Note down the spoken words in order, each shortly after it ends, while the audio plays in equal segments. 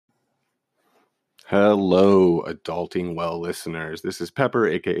Hello, Adulting Well listeners. This is Pepper,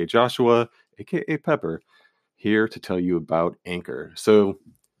 aka Joshua, aka Pepper, here to tell you about Anchor. So,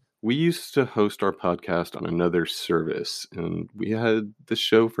 we used to host our podcast on another service, and we had this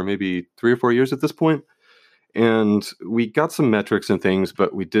show for maybe 3 or 4 years at this point. And we got some metrics and things,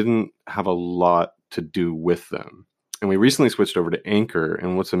 but we didn't have a lot to do with them. And we recently switched over to Anchor.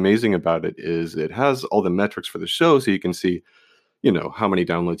 And what's amazing about it is it has all the metrics for the show, so you can see how many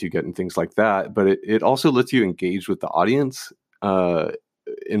downloads you get and things like that. But it also lets you engage with the audience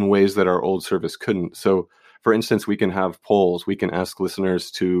in ways that our old service couldn't. So, for instance, we can have polls. We can ask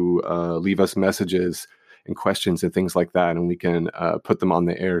listeners to leave us messages and questions and things like that. And we can put them on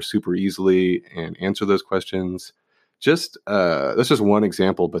the air super easily and answer those questions. That's just one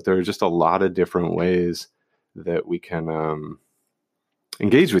example, but there are just a lot of different ways that we can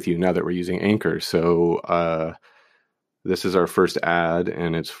engage with you now that we're using Anchor. So, this is our first ad,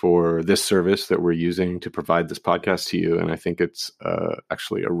 and it's for this service that we're using to provide this podcast to you. And I think it's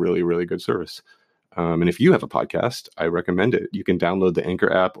actually a really, really good service. And if you have a podcast, I recommend it. You can download the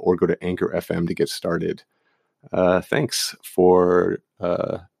Anchor app or go to Anchor FM to get started. Thanks for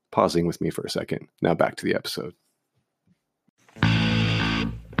pausing with me for a second. Now back to the episode.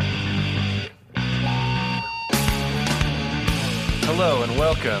 Hello and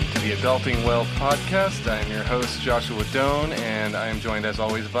welcome to the Adulting Well podcast. I am your host, Joshua Doan, and I am joined as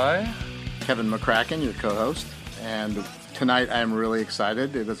always by Kevin McCracken, your co-host. And tonight I am really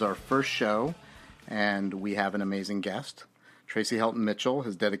excited. It is our first show, and we have an amazing guest. Tracey Helton Mitchell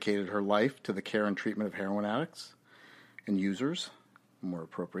has dedicated her life to the care and treatment of heroin addicts and users, more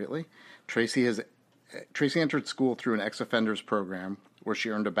appropriately. Tracey entered school through an ex-offenders program where she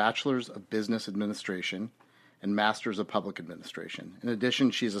earned a bachelor's of business administration and Masters of Public Administration. In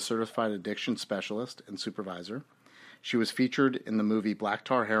addition, she is a certified addiction specialist and supervisor. She was featured in the movie Black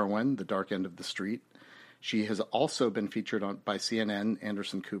Tar Heroin, The Dark End of the Street. She has also been featured by CNN,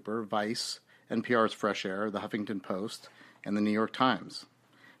 Anderson Cooper, Vice, NPR's Fresh Air, The Huffington Post, and The New York Times.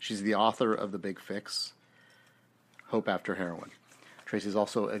 She's the author of The Big Fix, Hope After Heroin. Tracey is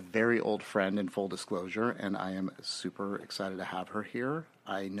also a very old friend in full disclosure, and I am super excited to have her here.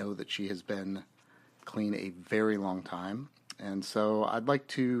 I know that she has been clean a very long time, and so I'd like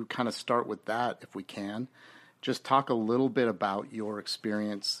to kind of start with that if we can. Just talk a little bit about your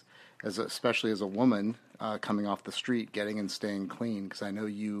experience, especially as a woman coming off the street, getting and staying clean, because I know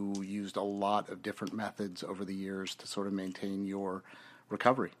you used a lot of different methods over the years to sort of maintain your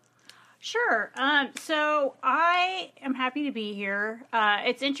recovery. Sure. So I am happy to be here.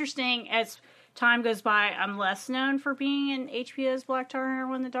 It's interesting, as time goes by, I'm less known for being in HBO's Black Tar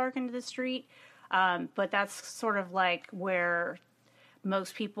Heroin, The Dark End of the Street. But that's sort of like where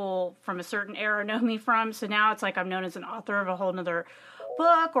most people from a certain era know me from. So now it's like I'm known as an author of a whole nother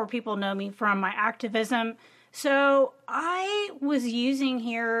book, or people know me from my activism. So I was using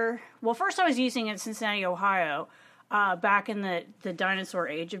here, well, first I was using in Cincinnati, Ohio, back in the dinosaur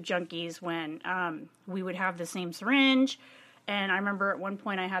age of junkies, when we would have the same syringe. And I remember at one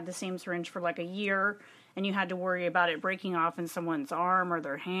point I had the same syringe for like a year, and you had to worry about it breaking off in someone's arm or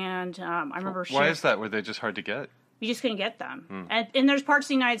their hand. I remember. Why is that? Were they just hard to get? You just couldn't get them. And there's parts of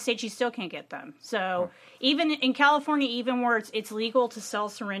the United States you still can't get them. So even in California, even where it's legal to sell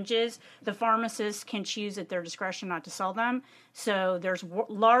syringes, the pharmacists can choose at their discretion not to sell them. So there's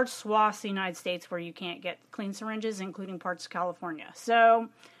large swaths of the United States where you can't get clean syringes, including parts of California. So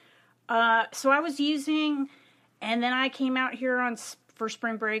I was using, and then I came out here for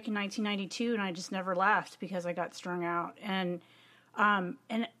spring break in 1992, and I just never left because I got strung out. And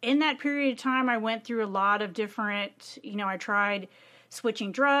in that period of time, I went through a lot of different, I tried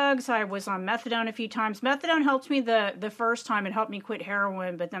switching drugs. I was on methadone a few times. Methadone helped me the first time. It helped me quit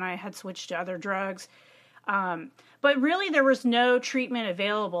heroin, but then I had switched to other drugs. But really, there was no treatment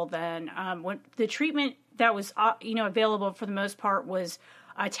available then. When the treatment that was, available for the most part was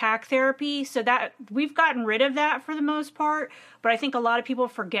attack therapy. So that we've gotten rid of that for the most part, but I think a lot of people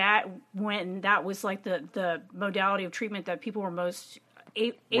forget when that was like the modality of treatment that people were most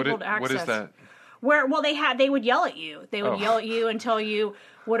able to access. What is that? They would yell at you. They would yell at you and tell you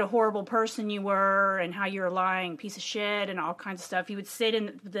what a horrible person you were and how you're a lying piece of shit and all kinds of stuff. You would sit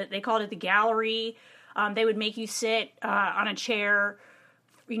in they called it the gallery. They would make you sit on a chair,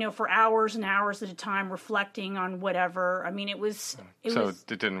 for hours and hours at a time, reflecting on whatever. I mean, it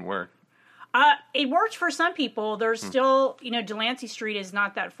didn't work. It worked for some people. There's still, Delancey Street is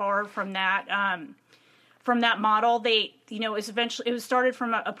not that far from that model. They, it was started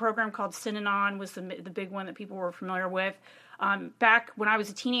from a program called Synanon, was the big one that people were familiar with. Back when I was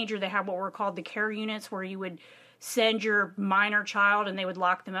a teenager, they had what were called the care units, where you would send your minor child, and they would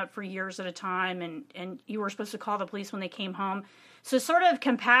lock them up for years at a time, and you were supposed to call the police when they came home. So sort of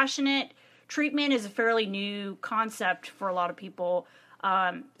compassionate treatment is a fairly new concept for a lot of people.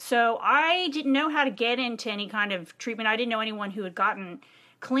 So I didn't know how to get into any kind of treatment. I didn't know anyone who had gotten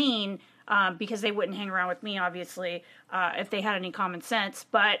clean, because they wouldn't hang around with me, obviously, if they had any common sense.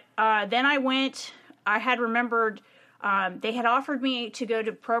 But then I had remembered, they had offered me to go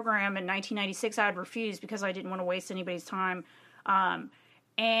to a program in 1996. I had refused because I didn't want to waste anybody's time.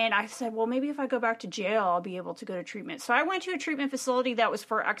 And I said, well, maybe if I go back to jail, I'll be able to go to treatment. So I went to a treatment facility that was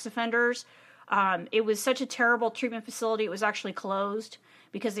for ex-offenders. It was such a terrible treatment facility. It was actually closed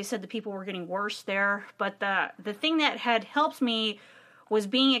because they said the people were getting worse there. But the thing that had helped me was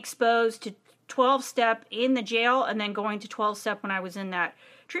being exposed to 12-step in the jail and then going to 12-step when I was in that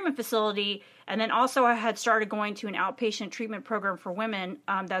treatment facility. And then also I had started going to an outpatient treatment program for women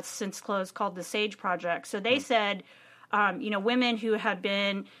that's since closed called the SAGE Project. So they said, women who had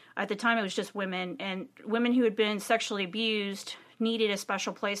been, at the time it was just women, and women who had been sexually abused needed a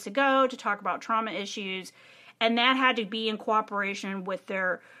special place to go to talk about trauma issues. And that had to be in cooperation with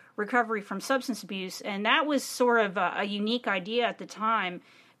their recovery from substance abuse. And that was sort of a unique idea at the time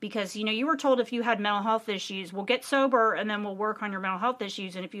because, you were told if you had mental health issues, we'll get sober and then we'll work on your mental health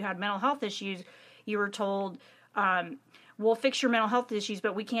issues. And if you had mental health issues, you were told, we'll fix your mental health issues,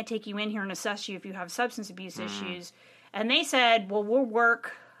 but we can't take you in here and assess you if you have substance abuse issues. And they said, well, we'll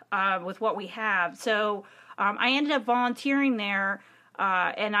work with what we have. So I ended up volunteering there,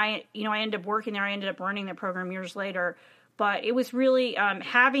 and I ended up working there. I ended up running the program years later. But it was really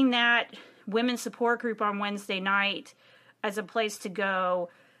having that women's support group on Wednesday night as a place to go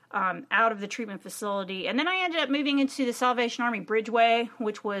out of the treatment facility. And then I ended up moving into the Salvation Army Bridgeway,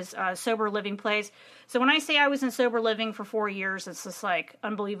 which was a sober living place. So when I say I was in sober living for 4 years, it's just like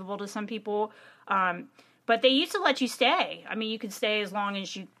unbelievable to some people. But they used to let you stay. I mean, you could stay as long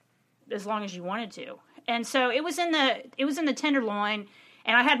as you wanted to. And so it was in the Tenderloin,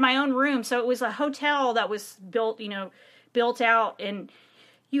 and I had my own room. So it was a hotel that was built out, and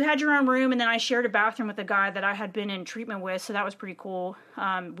you had your own room, and then I shared a bathroom with a guy that I had been in treatment with, so that was pretty cool.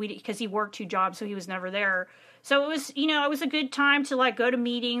 Because he worked 2 jobs, so he was never there. So it was a good time to go to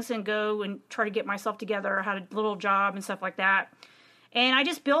meetings and go and try to get myself together. I had a little job and stuff like that. And I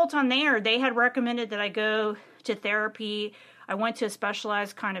just built on there. They had recommended that I go to therapy. I went to a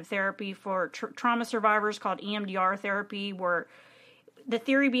specialized kind of therapy for trauma survivors called EMDR therapy, where the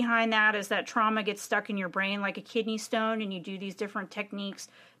theory behind that is that trauma gets stuck in your brain like a kidney stone, and you do these different techniques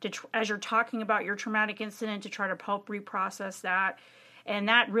as you're talking about your traumatic incident to try to help reprocess that. And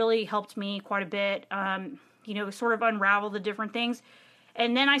that really helped me quite a bit, sort of unravel the different things.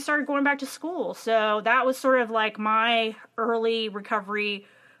 And then I started going back to school. So that was sort of like my early recovery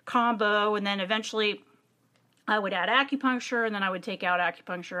combo. And then eventually I would add acupuncture, and then I would take out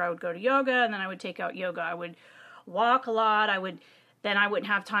acupuncture. I would go to yoga, and then I would take out yoga. I would walk a lot. Then I wouldn't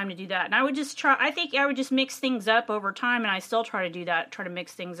have time to do that. And I would just I think I would just mix things up over time, and I still try to do that, try to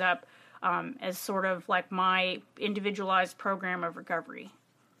mix things up as sort of like my individualized program of recovery.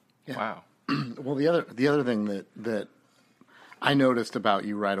 Yeah. Wow. Well, the other thing that I noticed about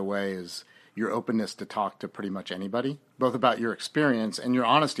you right away is your openness to talk to pretty much anybody, both about your experience and your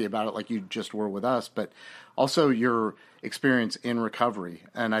honesty about it, like you just were with us, but also your experience in recovery.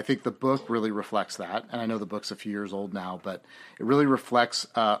 And I think the book really reflects that. And I know the book's a few years old now, but it really reflects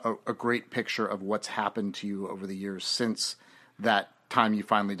a great picture of what's happened to you over the years since that time you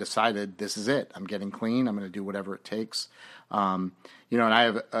finally decided, this is it. I'm getting clean. I'm going to do whatever it takes. And I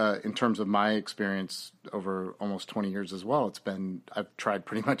have, in terms of my experience over almost 20 years as well, I've tried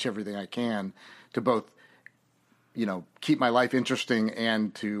pretty much everything I can to both, keep my life interesting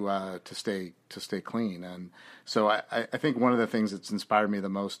and to stay clean. And so I think one of the things that's inspired me the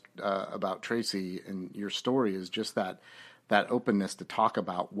most about Tracey and your story is just that openness to talk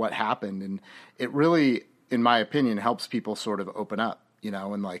about what happened. And it really, in my opinion, helps people sort of open up,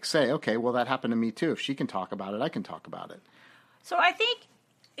 and say, okay, well, that happened to me too. If she can talk about it, I can talk about it. So I think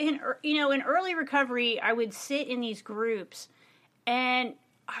in early recovery, I would sit in these groups, and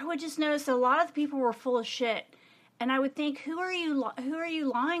I would just notice that a lot of the people were full of shit. And I would think, who are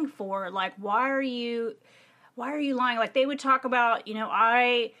you lying for? Like, why are you lying? Like, they would talk about,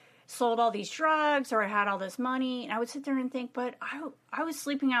 I sold all these drugs, or I had all this money. And I would sit there and think, but I was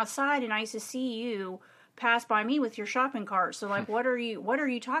sleeping outside, and I used to see you pass by me with your shopping cart. So like, what are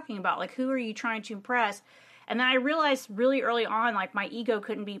you talking about? Like, who are you trying to impress? And then I realized really early on, like, my ego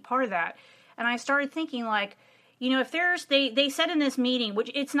couldn't be part of that. And I started thinking, like, if they said in this meeting, which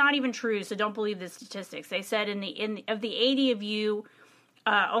it's not even true, so don't believe the statistics. They said of the 80 of you,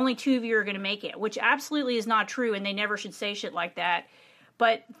 only 2 of you are going to make it, which absolutely is not true, and they never should say shit like that.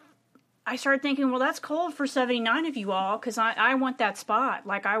 But I started thinking, well, that's cold for 79 of you all, because I want that spot.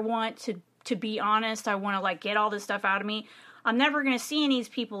 Like, I want to be honest. I want to, like, get all this stuff out of me. I'm never going to see any of these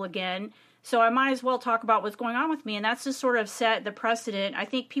people again, so I might as well talk about what's going on with me. And that's just sort of set the precedent. I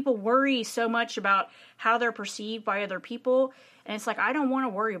think people worry so much about how they're perceived by other people, and it's like, I don't want to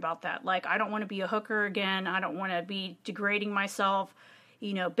worry about that. Like, I don't want to be a hooker again. I don't want to be degrading myself,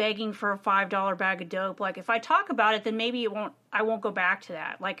 begging for a $5 bag of dope. Like, if I talk about it, then maybe I won't go back to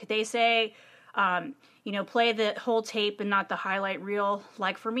that. Like they say, play the whole tape and not the highlight reel.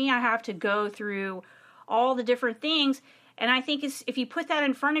 Like, for me, I have to go through all the different things. And I think if you put that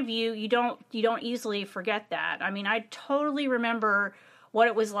in front of you, you don't easily forget that. I mean, I totally remember what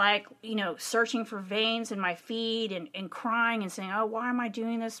it was like, searching for veins in my feet and crying and saying, oh, why am I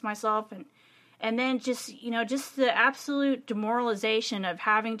doing this to myself? And then just the absolute demoralization of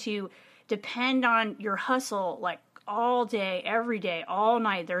having to depend on your hustle, like, all day, every day, all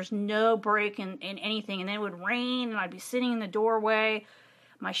night. There's no break in anything. And then it would rain, and I'd be sitting in the doorway.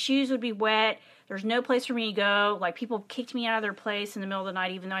 My shoes would be wet. There's no place for me to go. Like, people kicked me out of their place in the middle of the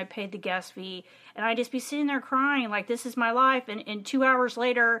night, even though I paid the guest fee. And I'd just be sitting there crying, like, this is my life. And 2 hours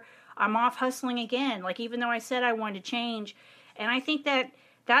later, I'm off hustling again. Like, even though I said I wanted to change. And I think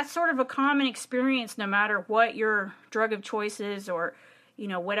that's sort of a common experience, no matter what your drug of choice is, or,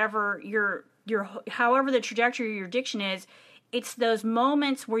 whatever your however the trajectory of your addiction is. It's those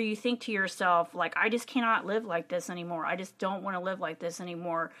moments where you think to yourself, like, I just cannot live like this anymore. I just don't want to live like this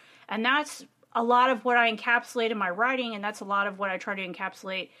anymore. And that's a lot of what I encapsulate in my writing, and that's a lot of what I try to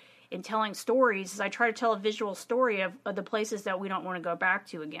encapsulate in telling stories, is I try to tell a visual story of the places that we don't want to go back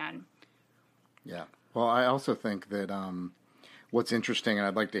to again. Yeah. Well, I also think that what's interesting, and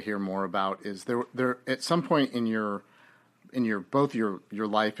I'd like to hear more about, is there at some point in your both your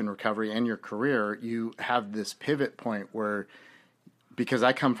life in recovery and your career, you have this pivot point where, because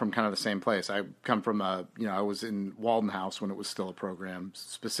I come from kind of the same place. I come from I was in Walden House when it was still a program.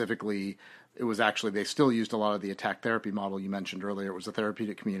 Specifically, it was actually, they still used a lot of the attack therapy model you mentioned earlier. It was a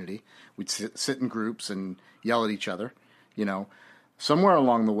therapeutic community. We'd sit in groups and yell at each other, Somewhere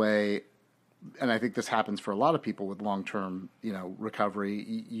along the way, and I think this happens for a lot of people with long-term,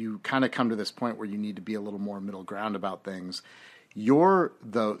 recovery, you kind of come to this point where you need to be a little more middle ground about things. Your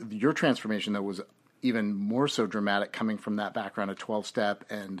transformation, though, was even more so dramatic, coming from that background of 12-step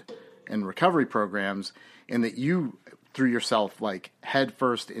and recovery programs, in that you threw yourself, like,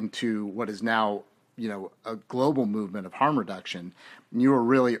 headfirst into what is now, a global movement of harm reduction. And you were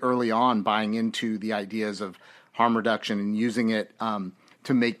really early on buying into the ideas of harm reduction and using it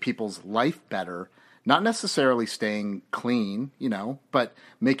to make people's life better, not necessarily staying clean, but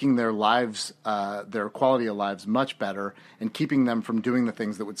making their lives, their quality of lives much better, and keeping them from doing the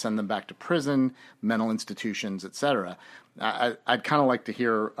things that would send them back to prison, mental institutions, etc. I'd kind of like to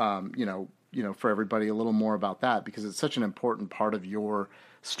hear, for everybody a little more about that, because it's such an important part of your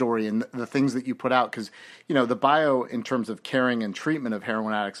story and the things that you put out. Because, the bio in terms of caring and treatment of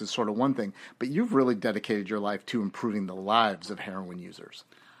heroin addicts is sort of one thing, but you've really dedicated your life to improving the lives of heroin users.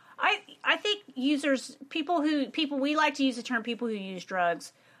 I think people we like to use the term people who use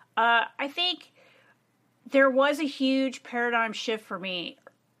drugs. I think there was a huge paradigm shift for me.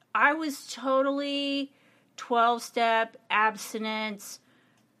 I was totally 12-step, abstinence.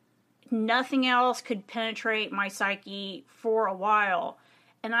 Nothing else could penetrate my psyche for a while.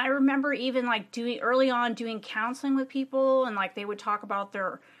 And I remember even, like, doing counseling with people, and, like, they would talk about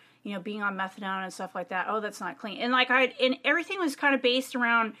their, being on methadone and stuff like that. Oh, that's not clean. And, like, and everything was kind of based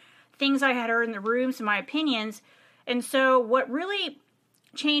around things I had heard in the rooms and my opinions. And so what really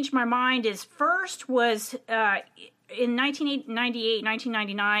changed my mind is, first was in 1998,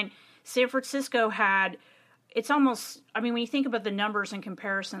 1999, San Francisco had, it's almost, when you think about the numbers in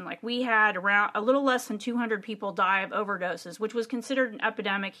comparison, like, we had around a little less than 200 people die of overdoses, which was considered an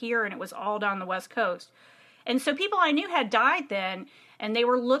epidemic here, and it was all down the West Coast. And so people I knew had died then, and they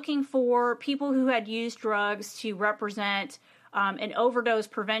were looking for people who had used drugs to represent an overdose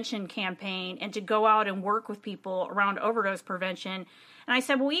prevention campaign, and to go out and work with people around overdose prevention. And I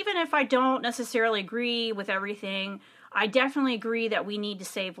said, well, even if I don't necessarily agree with everything, I definitely agree that we need to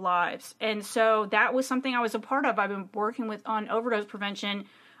save lives. And so that was something I was a part of. I've been working on overdose prevention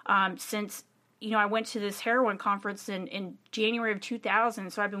since, I went to this heroin conference in January of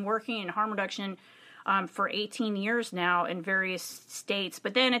 2000. So I've been working in harm reduction for 18 years now in various states.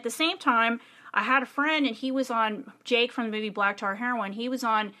 But then at the same time, I had a friend, and he was on, Jake from the movie Black Tar Heroin, he was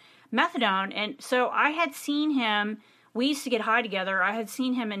on methadone. And so I had seen him, we used to get high together. I had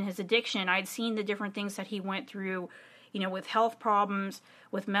seen him in his addiction. I had seen the different things that he went through, with health problems,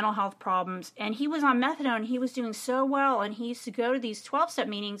 with mental health problems. And he was on methadone. He was doing so well. And he used to go to these 12-step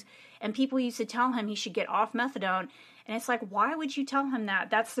meetings, and people used to tell him he should get off methadone. And it's like, why would you tell him that?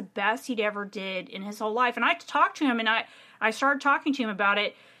 That's the best he'd ever did in his whole life. And I talked to him, and I started talking to him about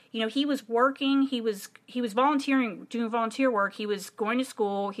it. He was working, he was volunteering, doing volunteer work. He was going to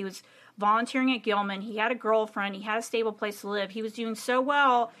school. He was volunteering at Gilman. He had a girlfriend. He had a stable place to live. He was doing so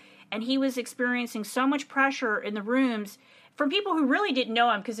well, and he was experiencing so much pressure in the rooms from people who really didn't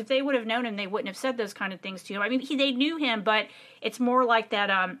know him, because if they would have known him, they wouldn't have said those kind of things to him. I mean, they knew him, but it's more like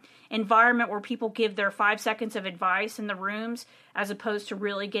that environment where people give their 5 seconds of advice in the rooms as opposed to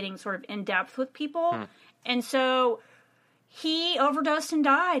really getting sort of in depth with people. And so he overdosed and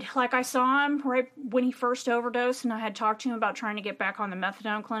died. Like, I saw him right when he first overdosed, and I had talked to him about trying to get back on the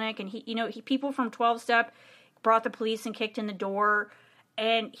methadone clinic. And people from 12-step brought the police and kicked in the door,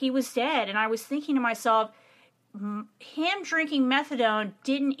 and he was dead. And I was thinking to myself, him drinking methadone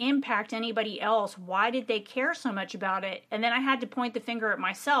didn't impact anybody else. Why did they care so much about it? And then I had to point the finger at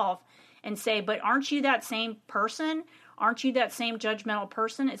myself and say, but aren't you that same person? Aren't you that same judgmental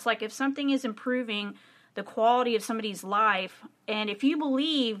person? It's like, if something is improving the quality of somebody's life, and if you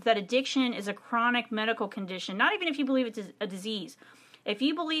believe that addiction is a chronic medical condition, not even if you believe it's a disease, if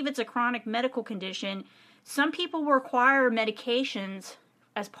you believe it's a chronic medical condition, some people require medications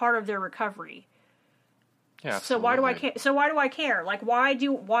as part of their recovery. Yeah, so why do I care? Like, why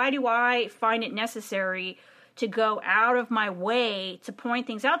do I find it necessary to go out of my way to point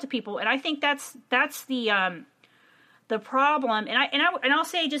things out to people? And I think that's the problem. And I'll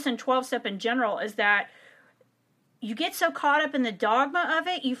say, just in 12-step in general, is that you get so caught up in the dogma of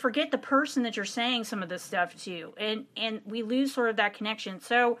it, you forget the person that you're saying some of this stuff to, and we lose sort of that connection.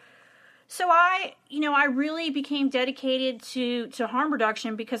 So I really became dedicated to harm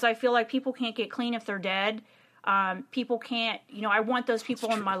reduction, because I feel like people can't get clean if they're dead. People can't, I want those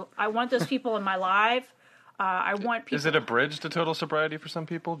people in my life. I want people. Is it a bridge to total sobriety for some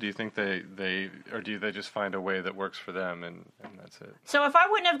people? Do you think or do they just find a way that works for them, and that's it? So if I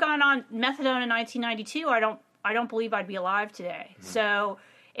wouldn't have gone on methadone in 1992, I don't believe I'd be alive today. Mm-hmm. So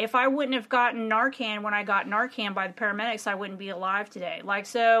if I wouldn't have gotten Narcan when I got Narcan by the paramedics, I wouldn't be alive today.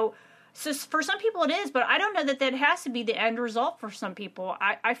 So for some people it is, but I don't know that has to be the end result for some people.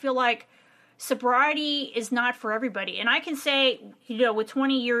 I feel like sobriety is not for everybody. And I can say, with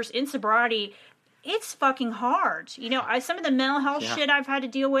 20 years in sobriety, it's fucking hard. Some of the mental health shit I've had to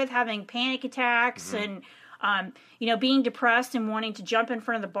deal with, having panic attacks and, being depressed and wanting to jump in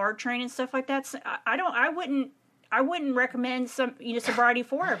front of the BART train and stuff like that. So I wouldn't recommend sobriety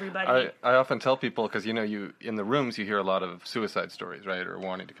for everybody. I often tell people, because you in the rooms you hear a lot of suicide stories, right, or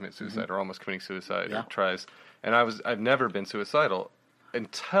wanting to commit suicide, or almost committing suicide, or tries. And I've never been suicidal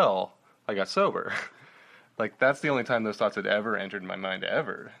until I got sober. Like, that's the only time those thoughts had ever entered my mind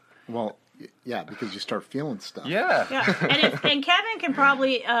ever. Well, yeah, because you start feeling stuff. Yeah. And Kevin can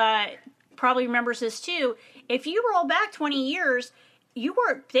probably remembers this too. If you roll back 20 years,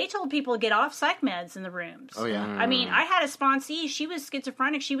 they told people to get off psych meds in the rooms. Oh, yeah. I mean, I had a sponsee. She was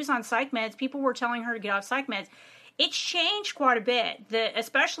schizophrenic. She was on psych meds. People were telling her to get off psych meds. It's changed quite a bit,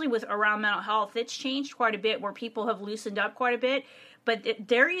 especially with around mental health. It's changed quite a bit, where people have loosened up quite a bit. But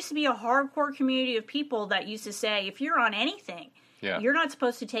there used to be a hardcore community of people that used to say, if you're on anything, you're not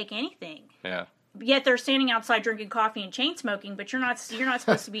supposed to take anything. Yeah. Yet they're standing outside drinking coffee and chain smoking, but you're not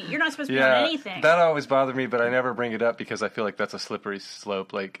supposed to be on anything. That always bothered me, but I never bring it up because I feel like that's a slippery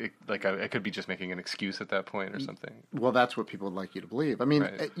slope. Like I could be just making an excuse at that point or something. Well, that's what people would like you to believe. I mean,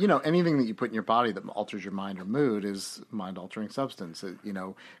 right. Anything that you put in your body that alters your mind or mood is mind-altering substance.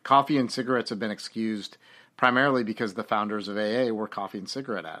 Coffee and cigarettes have been excused primarily because the founders of AA were coffee and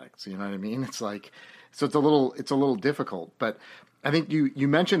cigarette addicts. You know what I mean? It's like, so it's a little difficult. But I think you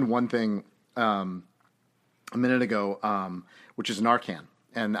mentioned one thing a minute ago, which is Narcan.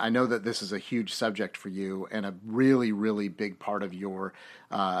 And I know that this is a huge subject for you and a really, really big part of your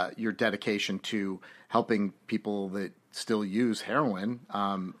dedication to helping people that still use heroin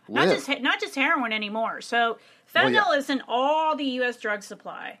live. Not just heroin anymore. So fentanyl is in all the U.S. drug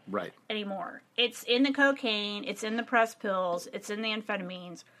supply anymore. It's in the cocaine. It's in the press pills. It's in the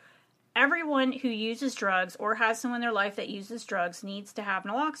amphetamines. Everyone who uses drugs or has someone in their life that uses drugs needs to have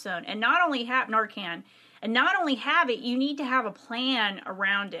naloxone, and not only have Narcan, and not only have it, you need to have a plan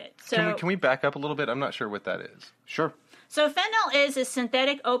around it. So can we back up a little bit? I'm not sure what that is. Sure. So fentanyl is a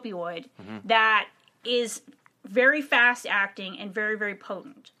synthetic opioid that is very fast acting and very, very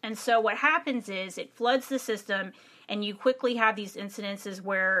potent. And so what happens is it floods the system. and you quickly have these incidences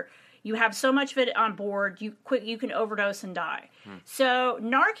where you have so much of it on board, you can overdose and die. So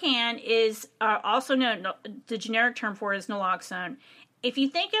Narcan is also known, the generic term for it is naloxone. If you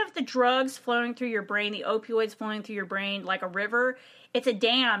think of the drugs flowing through your brain, the opioids flowing through your brain like a river, it's a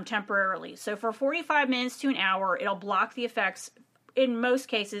dam temporarily. So for 45 minutes to an hour, it'll block the effects in most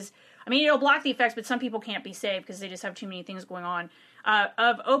cases. I mean, it'll block the effects, but some people can't be saved because they just have too many things going on,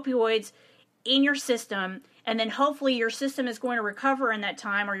 of opioids in your system. And then hopefully your system is going to recover in that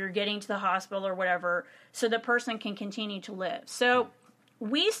time, or you're getting to the hospital or whatever, so the person can continue to live. So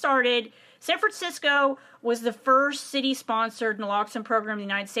we started, San Francisco was the first city-sponsored naloxone program in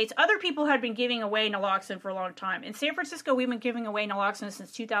the United States. Other people had been giving away naloxone for a long time. In San Francisco, we've been giving away naloxone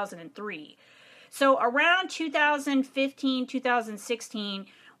since 2003. So around 2015, 2016,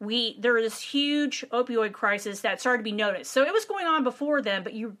 there was this huge opioid crisis that started to be noticed. So it was going on before then,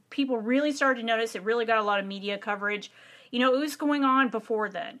 but people really started to notice. It really got a lot of media coverage. It was going on before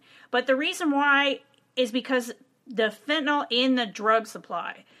then. But the reason why is because the fentanyl in the drug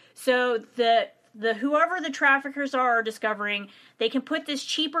supply. So the whoever the traffickers are discovering, they can put this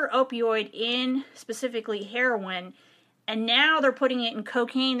cheaper opioid in, specifically heroin, and now they're putting it in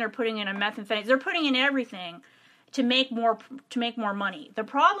cocaine, they're putting it in methamphetamine, they're putting it in everything to make more money. The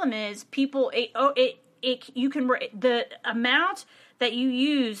problem is the amount that you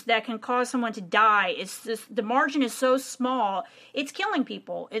use that can cause someone to die is just, the margin is so small, it's killing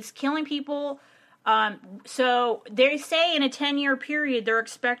people. So they say in a 10-year period they're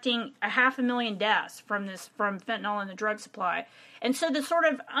expecting 500,000 deaths from fentanyl in the drug supply. And so the sort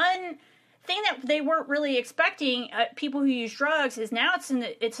of thing that they weren't really expecting, people who use drugs, is now it's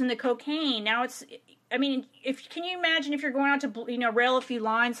in the cocaine. Now can you imagine if you're going out to rail a few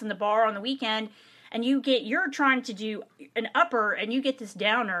lines in the bar on the weekend, and you're trying to do an upper and you get this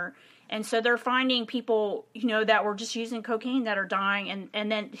downer, and so they're finding people that were just using cocaine that are dying,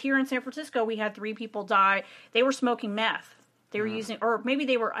 and then here in San Francisco we had 3 people die. They were smoking meth. They were using, or maybe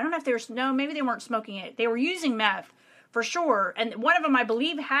they were, I don't know if they were, no, maybe they weren't smoking it. They were using meth for sure, and one of them I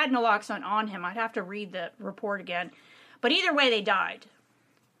believe had naloxone on him. I'd have to read the report again, but either way they died.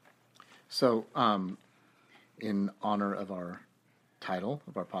 So, in honor of our title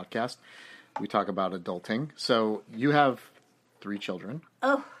of our podcast, we talk about adulting. So you have 3 children.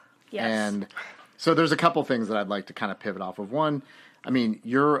 Oh, yes. And so there's a couple things that I'd like to kind of pivot off of. One,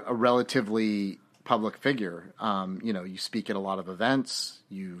 you're a relatively public figure. You speak at a lot of events.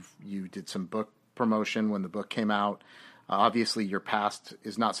 You did some book promotion when the book came out. Obviously, your past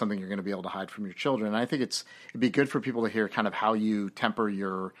is not something you're going to be able to hide from your children. And I think it'd be good for people to hear kind of how you temper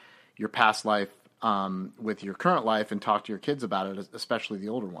your past life with your current life and talk to your kids about it, especially the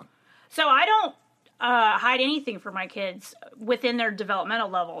older one. So I don't hide anything from my kids within their developmental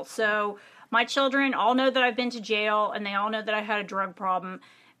level. So my children all know that I've been to jail, and they all know that I had a drug problem,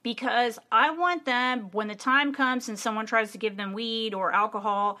 because I want them, when the time comes and someone tries to give them weed or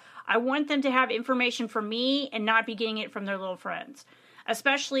alcohol, I want them to have information from me and not be getting it from their little friends,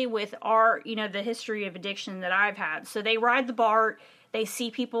 especially with the history of addiction that I've had. So they ride the BART. They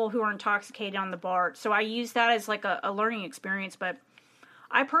see people who are intoxicated on the BART. So I use that as like a learning experience. But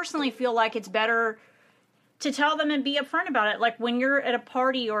I personally feel like it's better to tell them and be upfront about it. Like when you're at a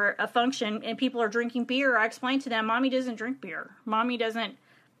party or a function and people are drinking beer, I explain to them, Mommy doesn't drink beer. Mommy doesn't.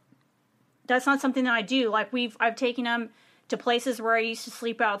 That's not something that I do. Like I've taken them to places where I used to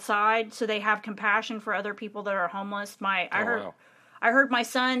sleep outside, so they have compassion for other people that are homeless. I heard my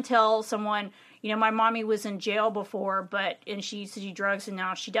son tell someone, my mommy was in jail before, and she used to do drugs, and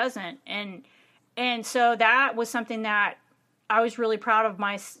now she doesn't. And so that was something that I was really proud of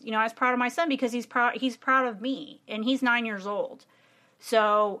I was proud of my son, because he's proud of me, and he's 9 years old.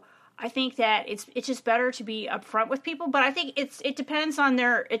 So I think that it's just better to be upfront with people, but I think it depends on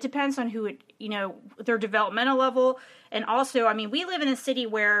who their developmental level. And also, we live in a city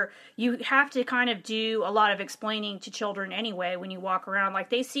where you have to kind of do a lot of explaining to children anyway when you walk around. Like,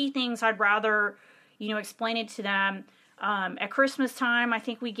 they see things, I'd rather, explain it to them. At Christmas time, I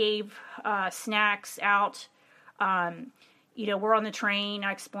think we gave snacks out. We're on the train.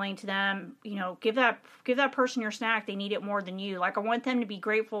 I explained to them, give that person your snack. They need it more than you. Like, I want them to be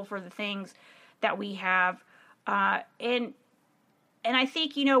grateful for the things that we have. And I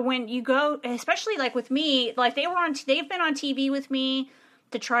think, when you go, especially like with me, like they've been on TV with me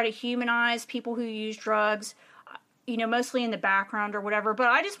to try to humanize people who use drugs, mostly in the background or whatever. But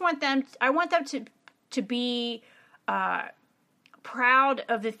I just want them to be proud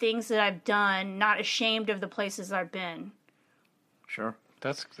of the things that I've done, not ashamed of the places I've been. Sure.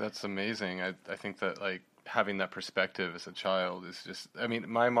 That's amazing. I think that, like, having that perspective as a child is just,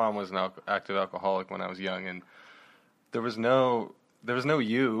 my mom was an active alcoholic when I was young, and there was no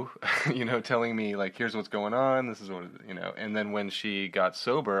you, telling me like, here's what's going on. This is what, and then when she got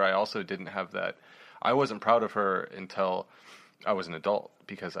sober, I also didn't have that. I wasn't proud of her until I was an adult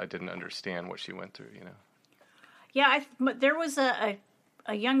because I didn't understand what she went through, Yeah, but there was a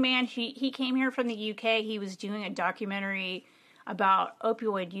young man, he came here from the UK. He was doing a documentary about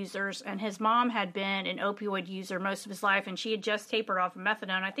opioid users, and his mom had been an opioid user most of his life, and she had just tapered off of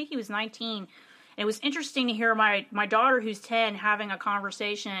methadone. I think he was 19. It was interesting to hear my daughter, who's 10, having a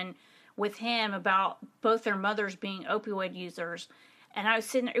conversation with him about both their mothers being opioid users. And I was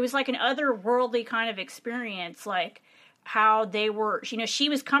sitting there, it was like an otherworldly kind of experience, like how they were, she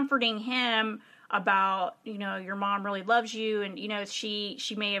was comforting him about, your mom really loves you. And, she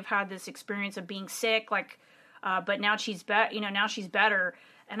may have had this experience of being sick, like, but now she's now she's better.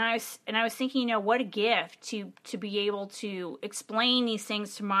 And I was thinking, what a gift to be able to explain these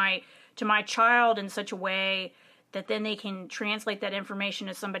things to my child in such a way that then they can translate that information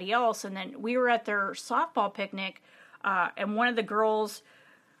to somebody else. And then we were at their softball picnic, and one of the girls,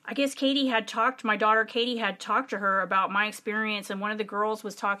 I guess my daughter Katie had talked to her about my experience, and one of the girls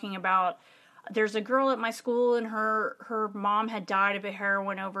was talking about, there's a girl at my school and her mom had died of a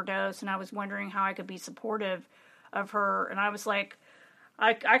heroin overdose, and I was wondering how I could be supportive of her. And I was like,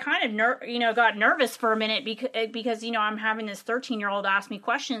 I kind of got nervous for a minute because I'm having this 13-year-old ask me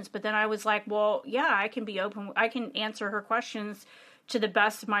questions, but then I was like, well, yeah, I can be open. I can answer her questions to the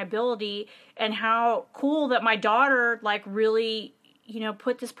best of my ability. And how cool that my daughter like really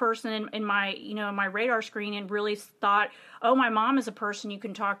put this person in my in my radar screen and really thought, oh, my mom is a person you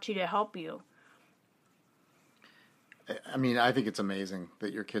can talk to help you. I mean, I think it's amazing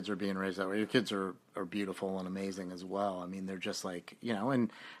that your kids are being raised that way. Your kids are beautiful and amazing as well. I mean, they're just like, and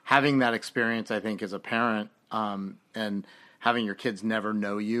having that experience, I think, as a parent, and having your kids never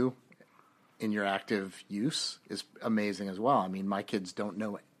know you in your active use is amazing as well. I mean, my kids don't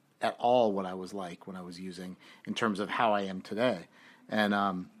know at all what I was like when I was using in terms of how I am today.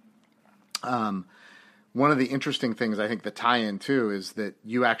 And one of the interesting things I think the tie-in too is that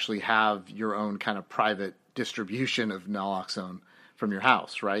you actually have your own kind of private distribution of naloxone from your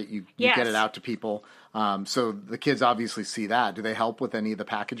house, right? You Yes. get it out to people. So the kids obviously see that. Do they help with any of the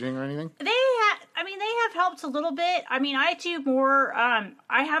packaging or anything? They have helped a little bit. I mean, I do more.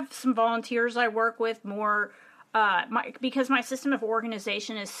 I have some volunteers I work with more, because my system of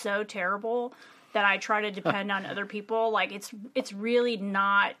organization is so terrible that I try to depend on other people. Like it's really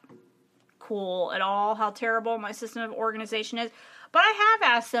not cool at all how terrible my system of organization is. But I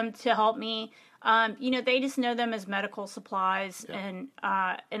have asked them to help me. They just know them as medical supplies, Yeah.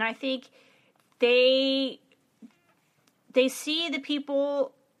 and I think they see the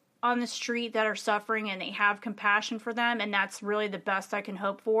people on the street that are suffering, and they have compassion for them, and that's really the best I can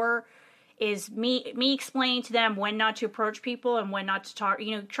hope for. Is me explaining to them when not to approach people and when not to talk.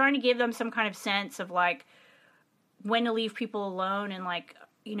 Trying to give them some kind of sense of like when to leave people alone, and like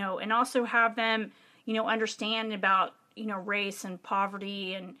and also have them understand about race and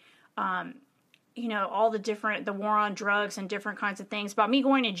poverty and all the war on drugs and different kinds of things, about me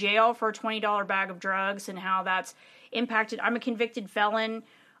going to jail for a $20 bag of drugs and how that's impacted. I'm a convicted felon,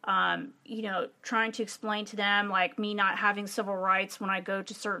 trying to explain to them like me not having civil rights when I go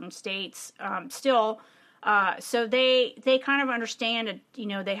to certain states, still. So they kind of understand,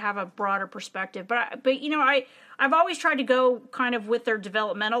 they have a broader perspective, but I've always tried to go kind of with their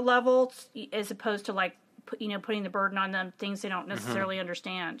developmental levels as opposed to like, putting the burden on them, things they don't necessarily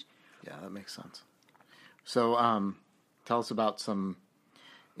understand. Yeah, that makes sense. So tell us about some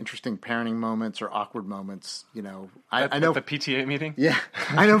interesting parenting moments or awkward moments. I know at the PTA meeting. Yeah,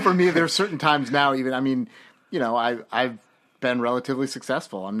 I know for me, there's certain times now. Even I've been relatively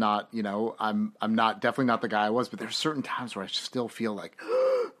successful. I'm not, I'm not definitely not the guy I was, but there's certain times where I still feel like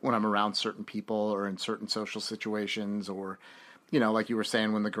when I'm around certain people or in certain social situations, or like you were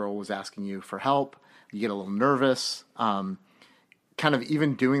saying when the girl was asking you for help, you get a little nervous. Kind of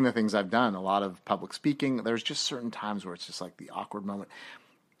even doing the things I've done, a lot of public speaking, there's just certain times where it's just like the awkward moment.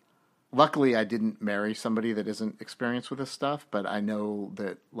 Luckily, I didn't marry somebody that isn't experienced with this stuff, but I know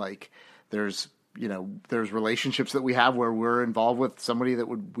that like there's relationships that we have where we're involved with somebody that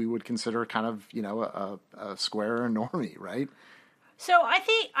we would consider kind of, a square and normie, right? So I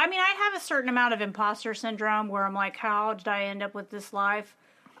have a certain amount of imposter syndrome where I'm like, how did I end up with this life?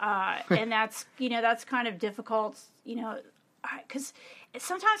 And that's kind of difficult, because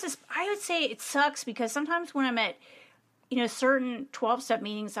sometimes I would say it sucks because sometimes when I'm at, certain 12-step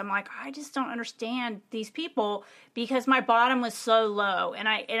meetings, I'm like, I just don't understand these people because my bottom was so low. And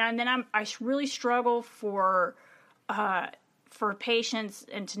I really struggle for for patience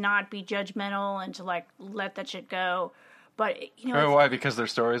and to not be judgmental and to like let that shit go. But why? Because their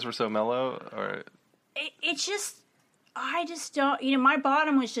stories were so mellow, or it's just I just don't. My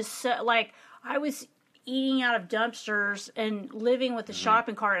bottom was just so, like I was eating out of dumpsters and living with a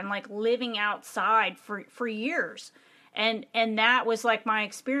shopping cart and like living outside for years, and that was like my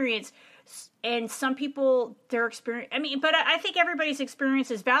experience. And some people, their experience, but I think everybody's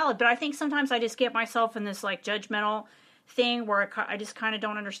experience is valid, but I think sometimes I just get myself in this like judgmental thing where I just kind of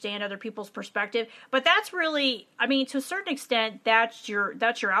don't understand other people's perspective. But that's really, to a certain extent, that's your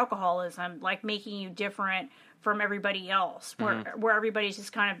alcoholism, like making you different from everybody else, where everybody's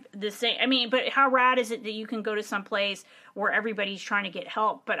just kind of the same. But how rad is it that you can go to some place where everybody's trying to get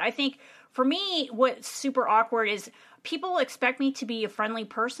help? But I think for me, what's super awkward is people expect me to be a friendly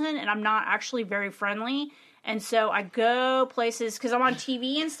person, and I'm not actually very friendly. And so I go places because I'm on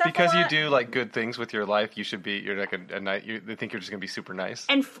TV and stuff. Because you do like good things with your life, you should be. You're like they think you're just gonna be super nice.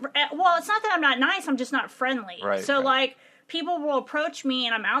 And well, it's not that I'm not nice. I'm just not friendly. Right. So like people will approach me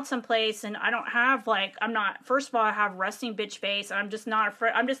and I'm out someplace and I don't have I'm not. First of all, I have resting bitch face. And I'm just not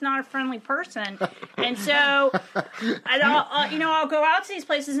a friendly person. And so I'll go out to these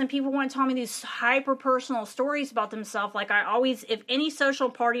places and people want to tell me these hyper personal stories about themselves. Like I always, if any social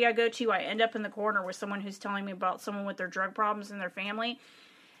party I go to, I end up in the corner with someone who's telling me about someone with their drug problems in their family.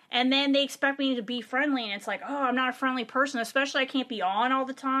 And then they expect me to be friendly, and it's like, oh, I'm not a friendly person. Especially I can't be on all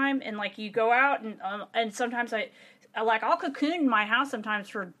the time. And like you go out and sometimes I'll cocoon in my house sometimes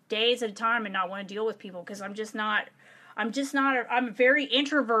for days at a time and not want to deal with people because I'm very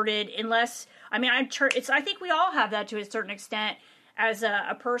introverted unless, I think we all have that to a certain extent as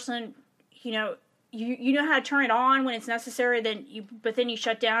a person, you know how to turn it on when it's necessary, but then you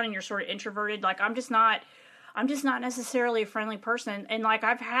shut down and you're sort of introverted. Like I'm just not necessarily a friendly person. And like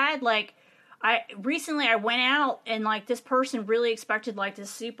I've had recently I went out and like this person really expected like this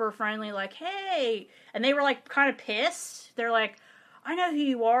super friendly, like, hey, and they were like kind of pissed. They're like, I know who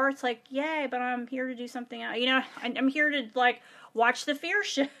you are. It's like, yay, but I'm here to do something else. I'm here to like watch the Fear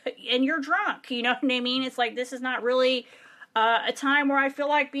show and you're drunk. You know what I mean? It's like, this is not really a time where I feel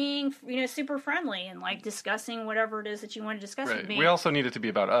like being, super friendly and like discussing whatever it is that you want to discuss with me. We also need it to be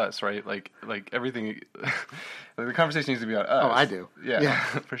about us, right? Like everything, the conversation needs to be about us. Oh, I do. Yeah.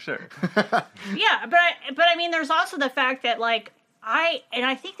 For sure. Yeah, but there's also the fact that like I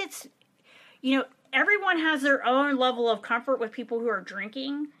think that's, everyone has their own level of comfort with people who are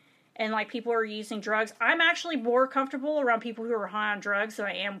drinking and like people who are using drugs. I'm actually more comfortable around people who are high on drugs than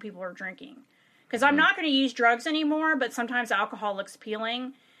I am when people are drinking. Because I'm not going to use drugs anymore, but sometimes alcohol looks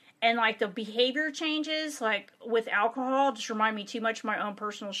appealing. And, like, the behavior changes, like, with alcohol just remind me too much of my own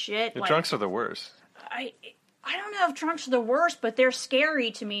personal shit. The drunks are the worst. I don't know if drunks are the worst, but they're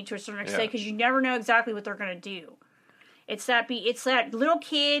scary to me to a certain extent because you never know exactly what they're going to do. It's that little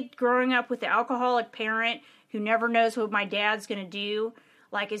kid growing up with the alcoholic parent who never knows what my dad's going to do.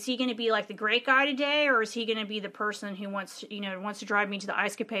 Like, is he going to be like the great guy today, or is he going to be the person who wants to drive me to the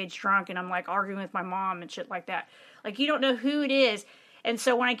ice capades drunk, and I'm like arguing with my mom and shit like that? Like, you don't know who it is, and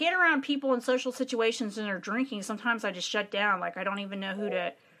so when I get around people in social situations and they're drinking, sometimes I just shut down. Like, I don't even know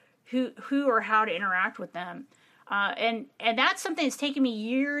who or how to interact with them, and that's something that's taken me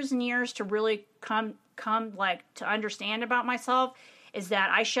years and years to really come like to understand about myself. Is that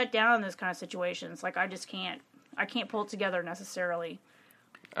I shut down in those kind of situations. Like, I can't pull it together necessarily.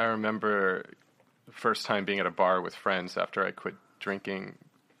 I remember the first time being at a bar with friends after I quit drinking,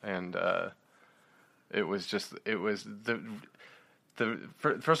 and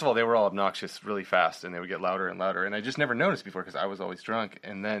first of all, they were all obnoxious really fast, and they would get louder and louder, and I just never noticed before because I was always drunk.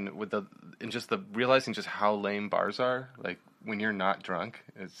 And then realizing just how lame bars are, like when you're not drunk,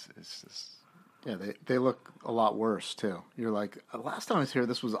 it's just... Yeah, they look a lot worse, too. You're like, last time I was here,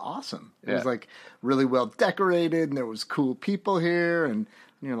 this was awesome. It was, like, really well decorated, and there was cool people here, and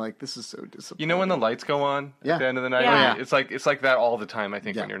you're like, this is so disappointing. You know when the lights go on at the end of the night? Yeah. It's like that all the time, I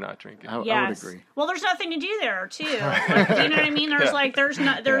think, when you're not drinking. I would agree. Well, there's nothing to do there, too. Like, do you know what I mean?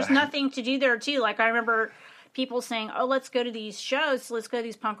 There's nothing to do there, too. Like, I remember people saying, oh, let's go to these shows. Let's go to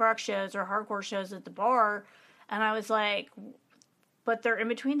these punk rock shows or hardcore shows at the bar. And I was like... But in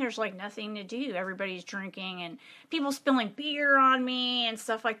between, there's like nothing to do. Everybody's drinking and people spilling beer on me and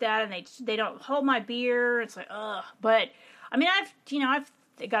stuff like that. And they don't hold my beer. It's like, ugh. But I've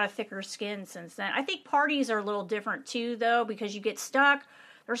got a thicker skin since then. I think parties are a little different too, though, because you get stuck.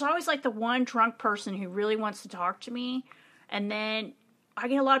 There's always like the one drunk person who really wants to talk to me. And then I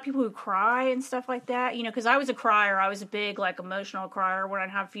get a lot of people who cry and stuff like that. Because I was a crier. I was a big like emotional crier. When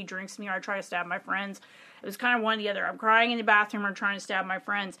I'd have a few drinks in me, or I'd try to stab my friends. It was kind of one or the other. I'm crying in the bathroom or trying to stab my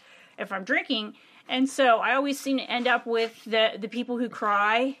friends if I'm drinking. And so I always seem to end up with the people who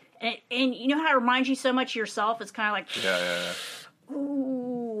cry. And you know how it reminds you so much of yourself? It's kind of like,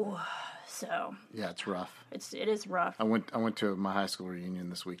 ooh. So yeah, it's rough. It is rough. I went to my high school reunion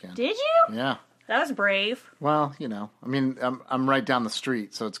this weekend. Did you? Yeah. That was brave. Well, I mean, I'm right down the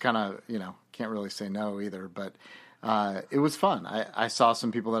street, so it's kind of, can't really say no either. But it was fun. I saw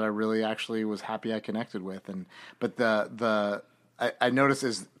some people that I really actually was happy I connected with, but I notice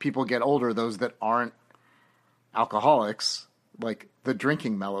as people get older, those that aren't alcoholics, like the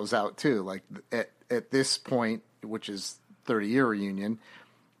drinking mellows out too. Like at this point, which is 30-year reunion,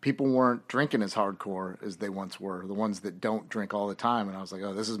 people weren't drinking as hardcore as they once were. The ones that don't drink all the time, and I was like,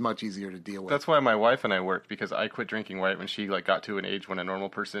 oh, this is much easier to deal with. That's why my wife and I worked, because I quit drinking right when she got to an age when a normal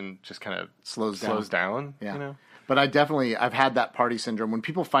person just kind of slows down. Yeah. But I've had that party syndrome when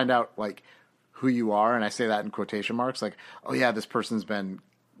people find out like who you are, and I say that in quotation marks, like, oh yeah, this person's been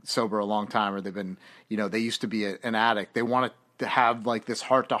sober a long time, or they've been, they used to be an addict. They want to have like this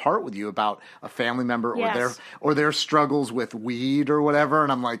heart to heart with you about a family member or their struggles with weed or whatever.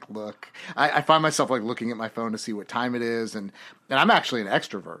 And I'm like, look, I find myself like looking at my phone to see what time it is. And I'm actually an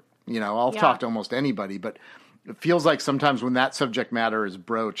extrovert, I'll talk to almost anybody, but it feels like sometimes when that subject matter is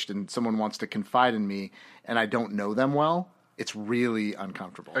broached and someone wants to confide in me and I don't know them well, it's really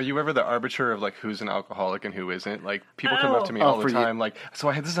uncomfortable. Are you ever the arbiter of like who's an alcoholic and who isn't? Like people come up to me all the time, like,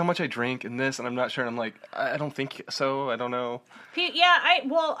 so this is how much I drink and this, and I'm not sure. And I'm like, I don't think so. I don't know. Yeah,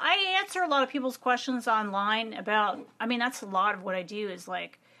 I answer a lot of people's questions online about. I mean, that's a lot of what I do is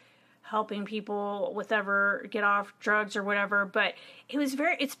like helping people whatever get off drugs or whatever. But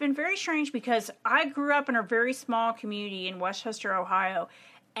it's been very strange because I grew up in a very small community in Westchester, Ohio.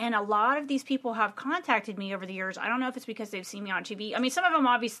 And a lot of these people have contacted me over the years. I don't know if it's because they've seen me on TV. I mean, some of them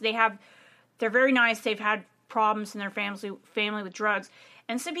obviously they're very nice. They've had problems in their family with drugs.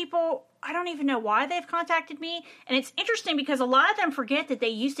 And some people, I don't even know why they've contacted me. And it's interesting because a lot of them forget that they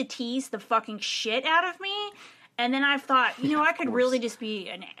used to tease the fucking shit out of me. And then I've thought, I could really just be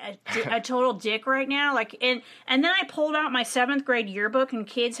a total dick right now. Like, and then I pulled out my 7th grade yearbook, and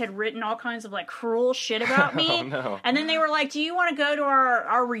kids had written all kinds of like cruel shit about me. Oh, no. And then they were like, "Do you want to go to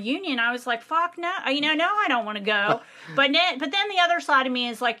our reunion?" I was like, "Fuck no, no, I don't want to go." But then the other side of me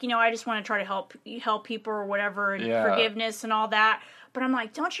is like, I just want to try to help people or whatever, and forgiveness and all that. But I'm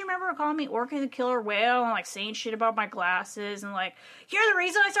like, don't you remember calling me Orca the Killer Whale and like saying shit about my glasses and like, you're the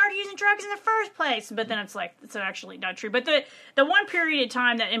reason I started using drugs in the first place. But then it's like, it's actually not true. But the one period of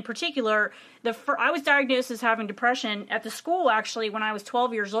time that in particular, I was diagnosed as having depression at the school actually when I was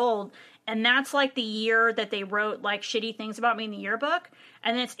 12 years old. And that's like the year that they wrote like shitty things about me in the yearbook.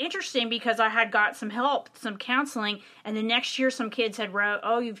 And it's interesting because I had got some help, some counseling. And the next year some kids had wrote,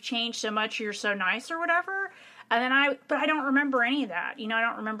 oh, you've changed so much, you're so nice or whatever. And then but I don't remember any of that. I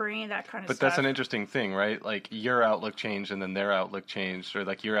don't remember any of that kind of stuff. But that's an interesting thing, right? Like your outlook changed and then their outlook changed, or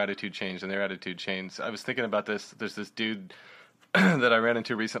like your attitude changed and their attitude changed. I was thinking about this. There's this dude that I ran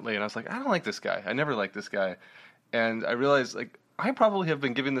into recently, and I was like, I don't like this guy. I never liked this guy. And I realized, like, I probably have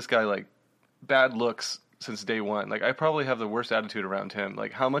been giving this guy, like, bad looks since day one. Like, I probably have the worst attitude around him.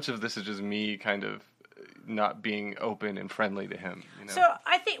 Like, how much of this is just me kind of not being open and friendly to him? So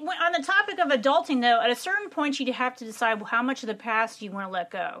I think on the topic of adulting, though, at a certain point you have to decide how much of the past you want to let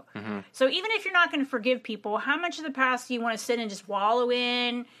go. Mm-hmm. So even if you're not going to forgive people, how much of the past do you want to sit and just wallow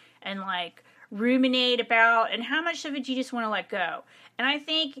in and like ruminate about, and how much of it do you just want to let go? And I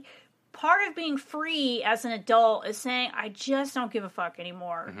think part of being free as an adult is saying, I just don't give a fuck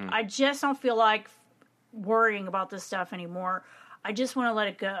anymore. Mm-hmm. I just don't feel like worrying about this stuff anymore. I just want to let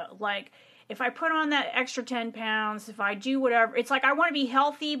it go. Like, if I put on that extra 10 pounds, if I do whatever, it's like I want to be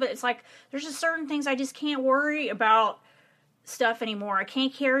healthy, but it's like there's just certain things I just can't worry about stuff anymore. I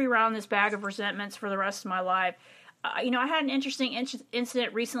can't carry around this bag of resentments for the rest of my life. I had an interesting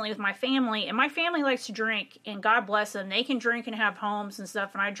incident recently with my family, and my family likes to drink, and God bless them. They can drink and have homes and stuff,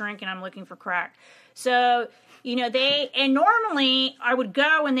 and I drink and I'm looking for crack. So, and normally I would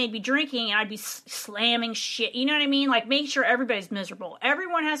go and they'd be drinking and I'd be slamming shit. You know what I mean? Like, make sure everybody's miserable.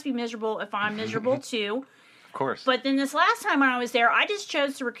 Everyone has to be miserable if I'm miserable too. Of course. But then this last time when I was there, I just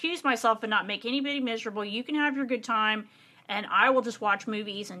chose to recuse myself and not make anybody miserable. You can have your good time, and I will just watch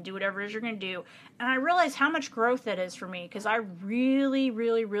movies and do whatever it is you're going to do. And I realized how much growth that is for me, because I really,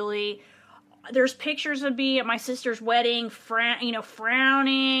 really, really... There's pictures of me at my sister's wedding,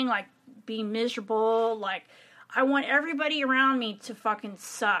 frowning, like being miserable. Like, I want everybody around me to fucking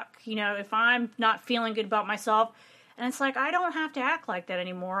suck, if I'm not feeling good about myself. And it's like, I don't have to act like that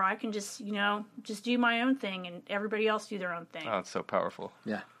anymore. I can just, just do my own thing and everybody else do their own thing. Oh, it's so powerful.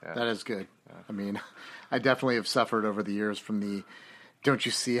 Yeah. That is good. Yeah. I mean, I definitely have suffered over the years from the, don't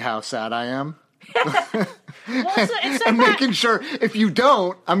you see how sad I am? Well, it's so and bad. making sure if you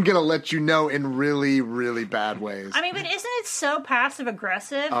don't, I'm going to let you know in really, really bad ways. I mean, but isn't it so passive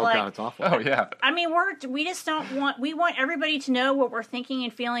aggressive? Oh, like, God, it's awful. Oh yeah. I mean, we just don't want, we want everybody to know what we're thinking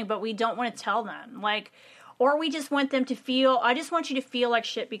and feeling, but we don't want to tell them. Like, or we just want them to feel, I just want you to feel like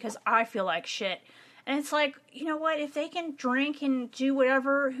shit because I feel like shit. And it's like, you know what, if they can drink and do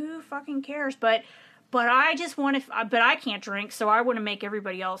whatever, who fucking cares? But I just want to, but I can't drink, so I want to make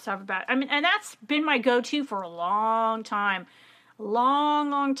everybody else have a bad, I mean, and that's been my go-to for a long time.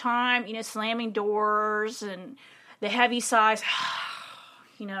 Long time, you know, slamming doors and the heavy sighs.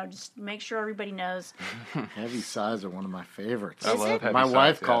 You know, just make sure everybody knows. Heavy sighs are one of my favorites. I love heavy My sighs,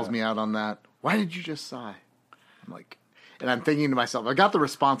 wife yeah. calls me out on that. Why did you just sigh? I'm like, and I'm thinking to myself, I got the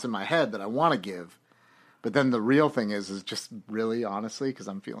response in my head that I want to give. But then the real thing is just really honestly, because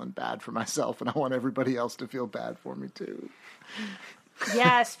I'm feeling bad for myself and I want everybody else to feel bad for me too.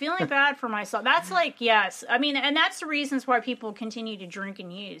 Yes, feeling bad for myself. That's like, yes. I mean, and that's the reasons why people continue to drink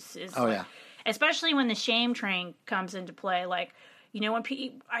and use. Is Oh, like, yeah. Especially when the shame train comes into play. Like, you know, when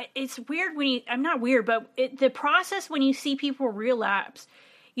it's weird when you, I'm not weird, but the process when you see people relapse,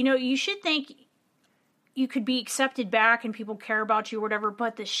 you know, you should think you could be accepted back and people care about you or whatever,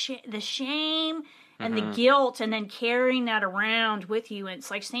 but the shame and the guilt and then carrying that around with you, and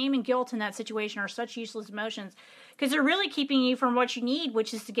it's like shame and guilt in that situation are such useless emotions because they're really keeping you from what you need,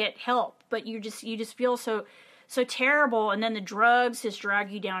 which is to get help. But you just feel so terrible, and then the drugs just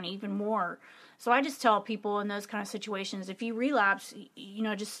drag you down even more. So I just tell people in those kind of situations, if you relapse, you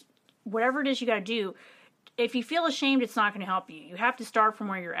know, just whatever it is you got to do. If you feel ashamed, it's not going to help you. You have to start from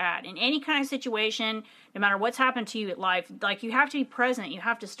where you're at. In any kind of situation, no matter what's happened to you in life, like, you have to be present. You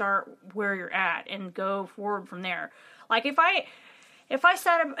have to start where you're at and go forward from there. Like, if I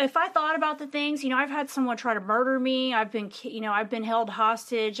thought about the things, you know, I've had someone try to murder me. I've been held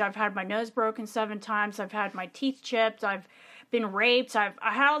hostage. I've had my nose broken 7 times. I've had my teeth chipped. I've been raped. I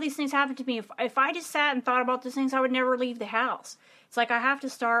had all these things happen to me. If I just sat and thought about those things, I would never leave the house. It's like I have to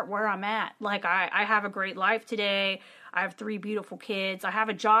start where I'm at. Like, I have a great life today. I have 3 beautiful kids. I have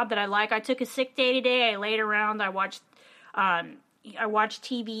a job that I like. I took a sick day today. I laid around. I watched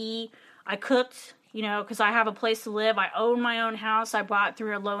TV. I cooked, you know, because I have a place to live. I own my own house. I bought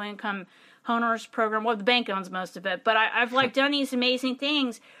through a low-income homeowners program. Well, the bank owns most of it. But I've like done these amazing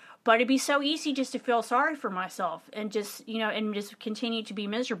things. But it'd be so easy just to feel sorry for myself and just, you know, and just continue to be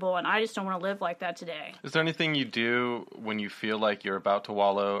miserable. And I just don't want to live like that today. Is there anything you do when you feel like you're about to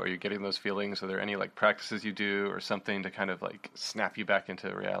wallow or you're getting those feelings? Are there any like practices you do or something to kind of like snap you back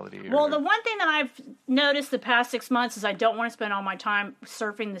into reality? Well, the one thing that I've noticed the past 6 months is I don't want to spend all my time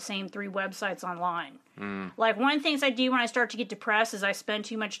surfing the same 3 websites online. Like, one of the things I do when I start to get depressed is I spend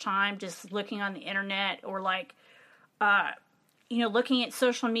too much time just looking on the internet or like, you know, looking at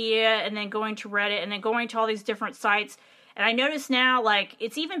social media and then going to Reddit and then going to all these different sites. And I notice now, like,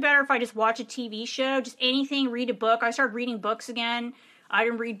 it's even better if I just watch a TV show, just anything, read a book. I started reading books again. I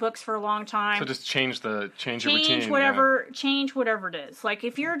didn't read books for a long time. So just change your routine. Change whatever it is. Like,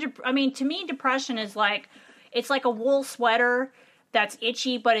 if you're, I mean, to me, depression is like, it's like a wool sweater that's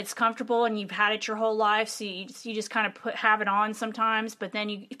itchy, but it's comfortable and you've had it your whole life. So you just kind of have it on sometimes, but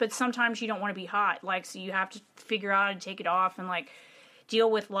sometimes you don't want to be hot. Like, so you have to figure out how to take it off and like deal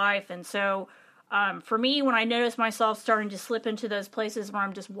with life. And so, for me, when I notice myself starting to slip into those places where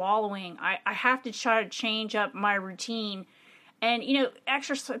I'm just wallowing, I have to try to change up my routine. And, you know,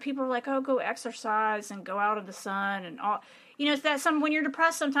 exercise, people are like, oh, go exercise and go out in the sun and all. You know, when you're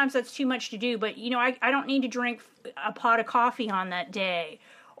depressed, sometimes that's too much to do. But, you know, I don't need to drink a pot of coffee on that day.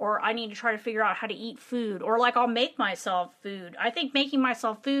 Or I need to try to figure out how to eat food. Or, like, I'll make myself food. I think making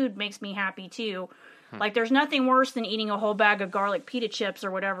myself food makes me happy, too. Like, there's nothing worse than eating a whole bag of garlic pita chips or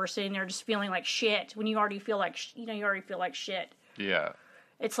whatever, sitting there just feeling like shit when you already feel like, shit. Yeah.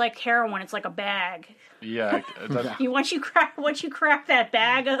 It's like heroin. It's like a bag. Yeah. Once you crack that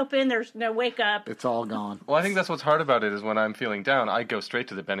bag open, there's no wake up. It's all gone. Well, I think that's what's hard about it is when I'm feeling down, I go straight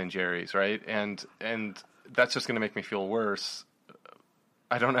to the Ben and Jerry's, right? And that's just going to make me feel worse.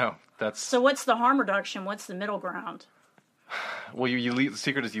 I don't know. So what's the harm reduction? What's the middle ground? Well, the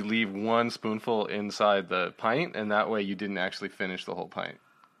secret is you leave 1 spoonful inside the pint, and that way you didn't actually finish the whole pint.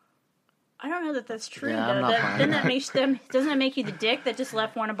 I don't know that that's true. Yeah, though. Doesn't that make you the dick that just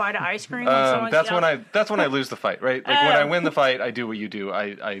left one bite of ice cream? That's when I lose the fight, right? Like when I win the fight, I do what you do.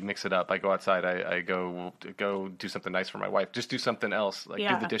 I mix it up. I go outside. I go do something nice for my wife. Just do something else, like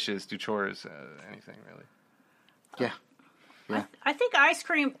do the dishes, do chores, anything really. Yeah. Yeah. I think ice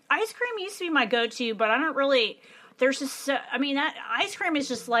cream used to be my go-to, but I don't really. There's just, that ice cream is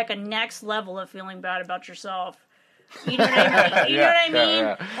just like a next level of feeling bad about yourself. You know what I mean? You know what I mean?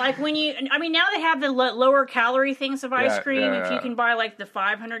 Yeah. Like when now they have the lower calorie things of ice cream. If you can buy like the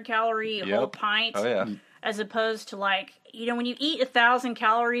 500 calorie whole pint, as opposed to like, when you eat 1,000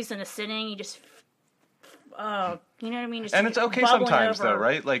 calories in a sitting, you just, you know what I mean? Just and it's okay sometimes over. though,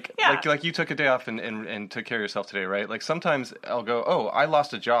 right? Like you took a day off and took care of yourself today, right? Like sometimes I'll go, oh, I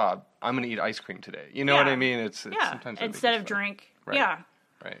lost a job, I'm going to eat ice cream today. You know what I mean? It's sometimes instead of drink. Right. Yeah.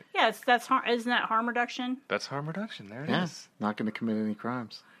 Right. Yeah, isn't that harm reduction? That's harm reduction. There it is. Not going to commit any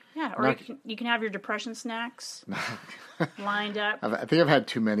crimes. Yeah, or you can have your depression snacks lined up. I think I've had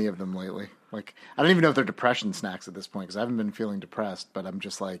too many of them lately. Like, I don't even know if they're depression snacks at this point because I haven't been feeling depressed, but I'm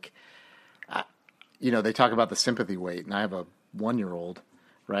just like, they talk about the sympathy weight, and I have a 1-year-old,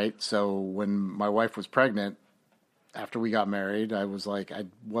 right? So when my wife was pregnant, after we got married, I was like, I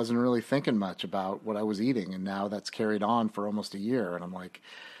wasn't really thinking much about what I was eating, and now that's carried on for almost a year, and I'm like,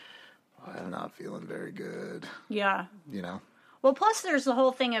 I'm not feeling very good. Yeah. Well, plus there's the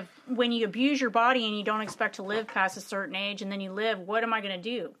whole thing of when you abuse your body and you don't expect to live past a certain age, and then you live, what am I going to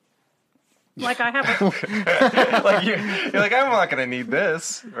do? Like I have like you're like, I'm not going to need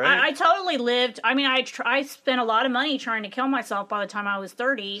this, right? I totally lived. I mean, I spent a lot of money trying to kill myself by the time I was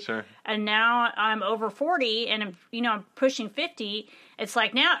 30. Sure. And now I'm over 40 and I'm pushing 50. It's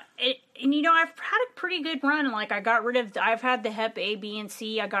like now I've had a pretty good run. Like I've had the Hep A, B, and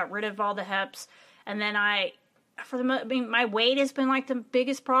C. I got rid of all the Heps. And then my weight has been like the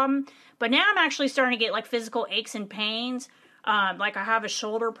biggest problem. But now I'm actually starting to get like physical aches and pains. Like I have a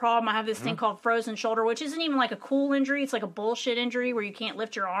shoulder problem. I have this thing called frozen shoulder, which isn't even like a cool injury. It's like a bullshit injury where you can't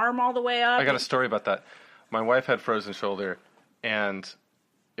lift your arm all the way up. I got a story about that. My wife had frozen shoulder, and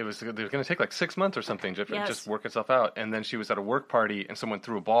they were going to take like 6 months or something to just work itself out. And then she was at a work party, and someone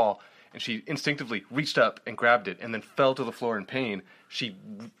threw a ball, and she instinctively reached up and grabbed it, and then fell to the floor in pain. She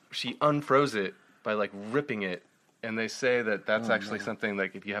unfroze it by like ripping it. And they say that's actually something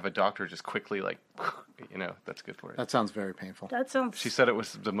like if you have a doctor just quickly like, that's good for it. That sounds very painful. She said it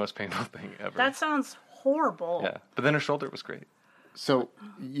was the most painful thing ever. That sounds horrible. Yeah, but then her shoulder was great. So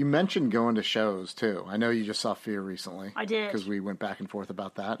you mentioned going to shows too. I know you just saw Fear recently. I did. Because we went back and forth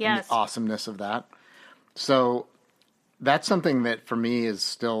about that. Yes. And the awesomeness of that. So that's something that for me is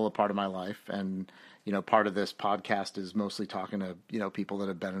still a part of my life. And, part of this podcast is mostly talking to, people that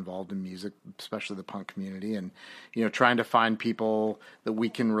have been involved in music, especially the punk community, and, trying to find people that we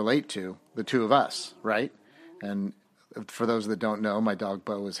can relate to, the two of us, right? And for those that don't know, my dog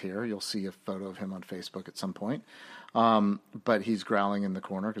Bo is here. You'll see a photo of him on Facebook at some point. But he's growling in the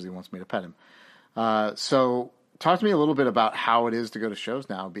corner because he wants me to pet him. So talk to me a little bit about how it is to go to shows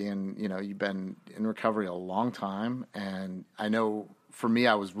now, being, you've been in recovery a long time. And I know for me,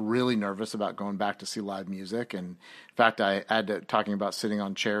 I was really nervous about going back to see live music. And in fact, I had to, talking about sitting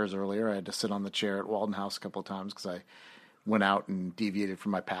on chairs earlier, I had to sit on the chair at Walden House a couple of times because I went out and deviated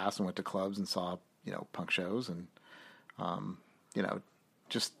from my past and went to clubs and saw, punk shows and,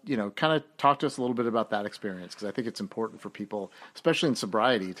 just, kind of talk to us a little bit about that experience. Because I think it's important for people, especially in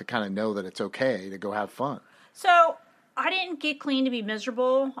sobriety, to kind of know that it's okay to go have fun. So I didn't get clean to be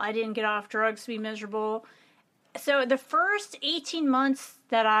miserable. I didn't get off drugs to be miserable. So the first 18 months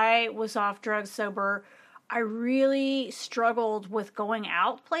that I was off drugs sober, I really struggled with going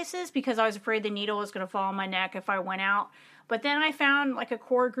out places because I was afraid the needle was going to fall on my neck if I went out. But then I found like a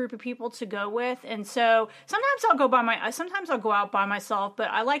core group of people to go with. And so sometimes I'll go out by myself, but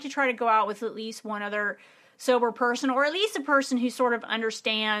I like to try to go out with at least one other sober person, or at least a person who sort of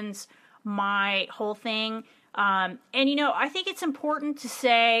understands my whole thing. And I think it's important to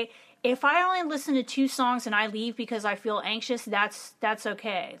say, if I only listen to 2 songs and I leave because I feel anxious, that's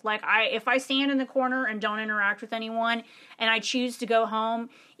okay. Like if I stand in the corner and don't interact with anyone and I choose to go home,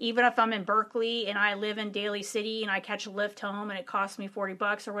 even if I'm in Berkeley and I live in Daly City and I catch a lift home and it costs me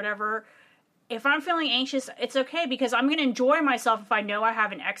 $40 or whatever, if I'm feeling anxious, it's okay because I'm going to enjoy myself if I know I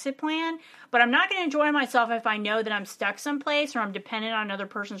have an exit plan, but I'm not going to enjoy myself if I know that I'm stuck someplace or I'm dependent on another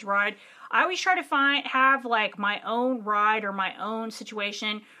person's ride. I always try to have like my own ride or my own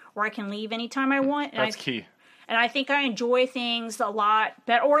situation where I can leave anytime I want. And That's key. And I think I enjoy things a lot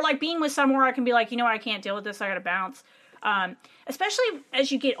better. Or like being with somewhere I can be like, I can't deal with this. I got to bounce. Especially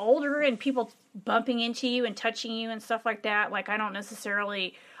as you get older and people bumping into you and touching you and stuff like that. Like I'm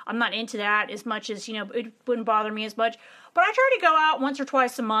not into that as much as, it wouldn't bother me as much. But I try to go out once or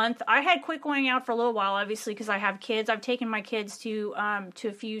twice a month. I had quit going out for a little while, obviously, because I have kids. I've taken my kids to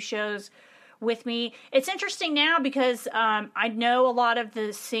a few shows with me. It's interesting now because I know a lot of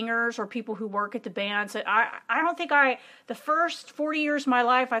the singers or people who work at the bands. I don't think the first 40 years of my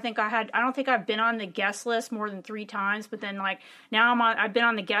life, I don't think I've been on the guest list more than 3 times, but then like now I've been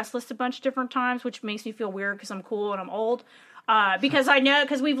on the guest list a bunch of different times, which makes me feel weird because I'm cool and I'm old. Because I know,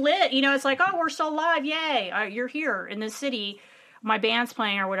 because we've lit, it's like, oh, we're still alive. Yay. You're here in this city. My band's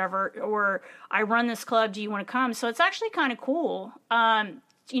playing or whatever, or I run this club. Do you want to come? So it's actually kind of cool,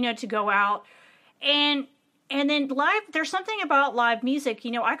 to go out and then live. There's something about live music.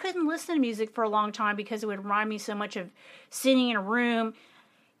 I couldn't listen to music for a long time because it would remind me so much of sitting in a room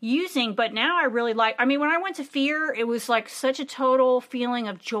but now I really when I went to Fear, it was like such a total feeling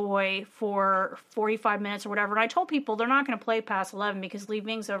of joy for 45 minutes or whatever. And I told people they're not going to play past 11 because Lee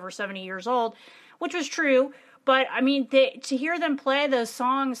Ving's over 70 years old, which was true. But to hear them play those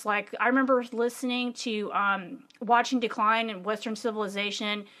songs, like I remember listening to Watching Decline in Western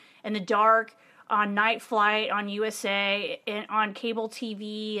Civilization in the dark on Night Flight on USA and on cable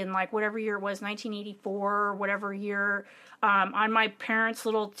TV and like whatever year it was, 1984 or whatever year, on my parents'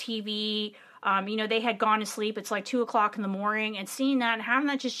 little TV. They had gone to sleep. It's like 2:00 in the morning, and seeing that and having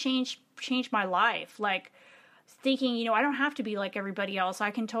that just change my life. Like thinking, I don't have to be like everybody else. I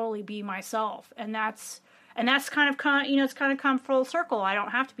can totally be myself, and that's kind of it's kind of come full circle. I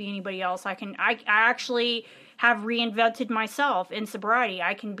don't have to be anybody else. I actually have reinvented myself in sobriety.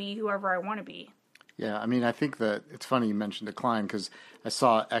 I can be whoever I want to be. Yeah, I think that it's funny you mentioned Decline because I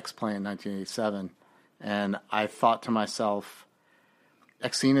saw X play in 1987, and I thought to myself,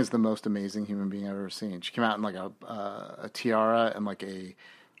 Xena is the most amazing human being I've ever seen. She came out in like a tiara and like a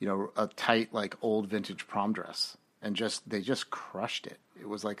tight like old vintage prom dress, and they just crushed it. It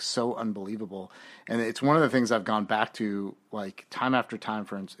was like so unbelievable, and it's one of the things I've gone back to like time after time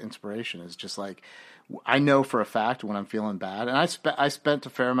for inspiration. Is just like I know for a fact when I'm feeling bad, and I spent a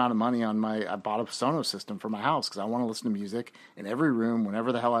fair amount of money on I bought a Sonos system for my house because I want to listen to music in every room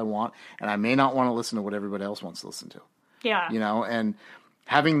whenever the hell I want, and I may not want to listen to what everybody else wants to listen to. Yeah, and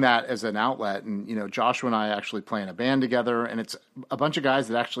having that as an outlet, and Joshua and I actually play in a band together, and it's a bunch of guys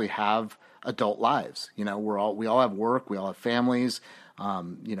that actually have adult lives. We all have work, we all have families.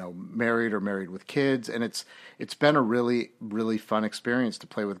 Married or married with kids. And it's been a really, really fun experience to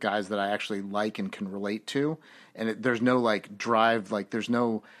play with guys that I actually like and can relate to. And there's no like drive, like there's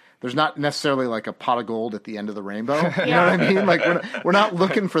not necessarily like a pot of gold at the end of the rainbow. You know what I mean? Like we're not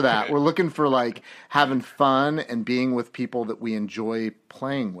looking for that. We're looking for like having fun and being with people that we enjoy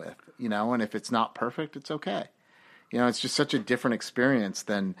playing with, and if it's not perfect, it's okay. It's just such a different experience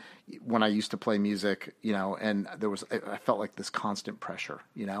than when I used to play music, and I felt like this constant pressure,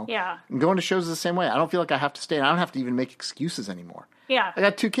 Yeah. And going to shows is the same way. I don't feel like I have to stay. I don't have to even make excuses anymore. Yeah. I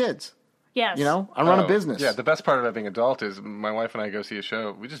got 2 kids. Yes. I run a business. Yeah, the best part about being adult is my wife and I go see a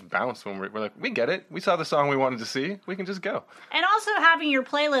show. We just bounce when we're like, we get it. We saw the song we wanted to see. We can just go. And also having your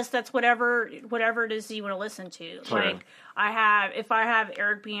playlist that's whatever it is you want to listen to. Sure. Like if I have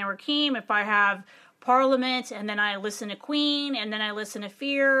Eric B. and Rakim, if I have Parliament, and then I listen to Queen, and then I listen to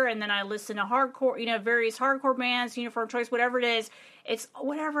Fear, and then I listen to hardcore, various hardcore bands, Uniform Choice, whatever it is. It's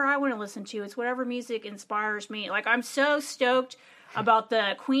whatever I want to listen to. It's whatever music inspires me. Like I'm so stoked about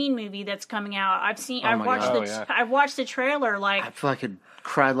the Queen movie that's coming out. I've watched the trailer. Like I feel like I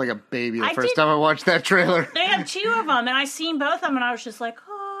cried like a baby the first time I watched that trailer. They have 2 of them, and I seen both of them, and I was just like,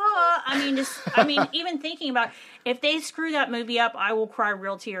 even thinking about if they screw that movie up, I will cry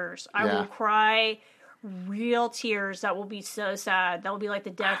real tears. I will cry real tears. That will be so sad. That will be like the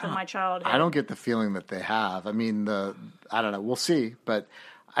death of my childhood. I don't get the feeling that they have. I don't know. We'll see. But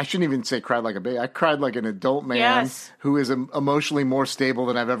I shouldn't even say cried like a baby. I cried like an adult man who is emotionally more stable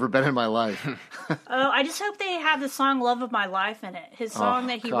than I've ever been in my life. I just hope they have the song Love of My Life in it. His song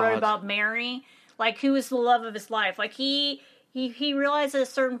that he wrote about Mary. Like, who is the love of his life? Like, he realized at a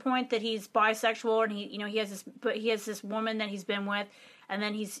certain point that he's bisexual, and he has this woman that he's been with, and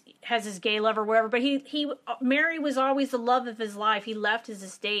then has his gay lover, whatever. But Mary was always the love of his life. He left his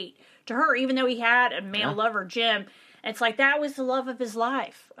estate to her, even though he had a male lover, Jim. And it's like that was the love of his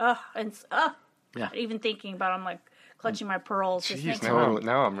life. Even thinking about it, I'm like clutching my pearls. Jeez,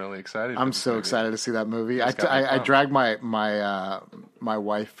 now I'm really excited. I'm so excited to see that movie. I dragged my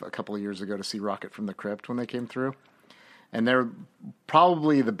wife a couple of years ago to see Rocket from the Crypt when they came through. And they're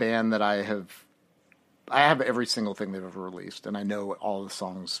probably the band that I have every single thing they've ever released, and I know all the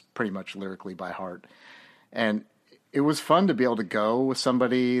songs pretty much lyrically by heart. And it was fun to be able to go with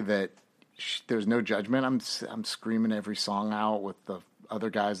somebody that there's no judgment. I'm screaming every song out with the other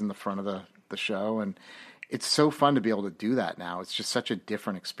guys in the front of the show, and it's so fun to be able to do that now. It's just such a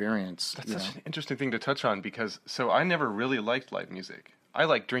different experience. That's such an interesting thing to touch on because I never really liked live music. I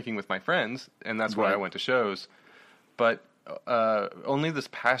like drinking with my friends, and that's why I Right. went to shows. But only this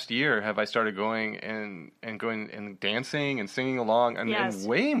past year have I started going and dancing and singing along, and Yes.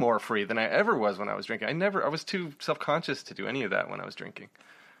 way more free than I ever was when I was drinking. I was too self-conscious to do any of that when I was drinking.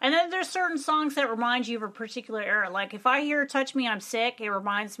 And then there's certain songs that remind you of a particular era. Like if I hear "Touch Me, I'm Sick," it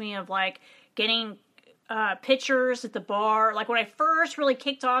reminds me of like getting pictures at the bar. Like when I first really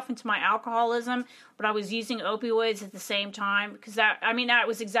kicked off into my alcoholism, but I was using opioids at the same time, because that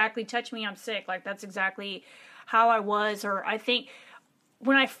was exactly "Touch Me, I'm Sick." Like that's exactly how I was. Or I think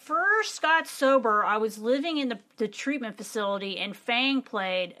when I first got sober, I was living in the treatment facility, and Fang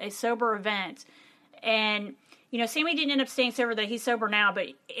played a sober event, and Sammy didn't end up staying sober, that he's sober now,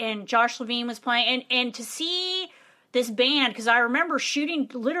 and Josh Levine was playing, and to see this band, because I remember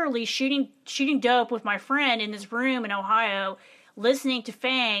literally shooting dope with my friend in this room in Ohio, listening to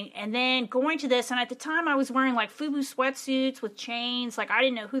Fang, and then going to this, and at the time I was wearing like FUBU sweatsuits with chains, like I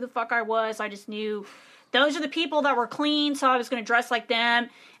didn't know who the fuck I was, I just knew those are the people that were clean, so I was going to dress like them,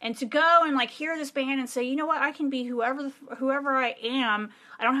 and to go and like hear this band and say, you know what, I can be whoever I am.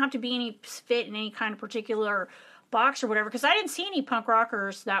 I don't have to be fit in any kind of particular box or whatever, because I didn't see any punk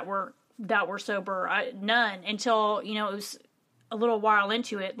rockers that were sober, none, until it was a little while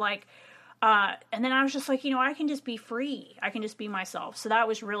into it, like, and then I was just like, I can just be free, I can just be myself. So that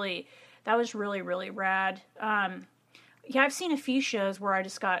was really really rad. Yeah, I've seen a few shows where I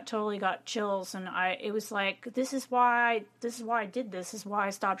just totally got chills, and it was like, this is why I did this. This is why I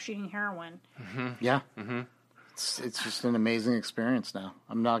stopped shooting heroin. Mm-hmm. Yeah. Mm-hmm. It's just an amazing experience now.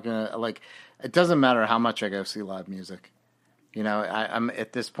 I'm not gonna it doesn't matter how much I go see live music. I'm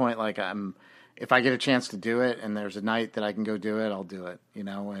at this point, like, if I get a chance to do it and there's a night that I can go do it, I'll do it,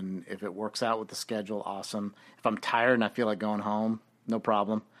 and if it works out with the schedule, awesome. If I'm tired and I feel like going home, no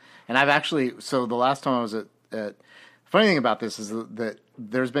problem. And I've actually, so the last time I was at funny thing about this is that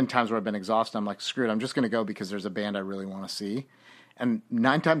there's been times where I've been exhausted. I'm like, screw it, I'm just going to go because there's a band I really want to see. And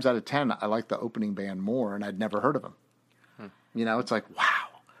 9 times out of 10, I like the opening band more, and I'd never heard of them. It's like,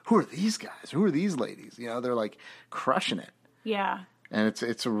 wow, who are these guys? Who are these ladies? They're like crushing it. Yeah. And it's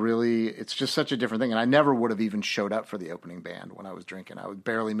just such a different thing. And I never would have even showed up for the opening band when I was drinking. I would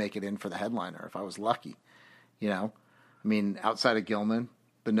barely make it in for the headliner if I was lucky. Outside of Gilman,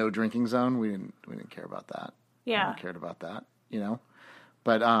 the no drinking zone, we didn't care about that. Yeah. No one cared about that,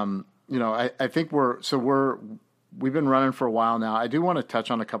 But I think we've been running for a while now. I do want to touch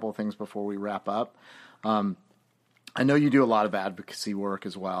on a couple of things before we wrap up. I know you do a lot of advocacy work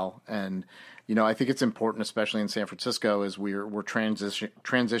as well, and I think it's important, especially in San Francisco, as we're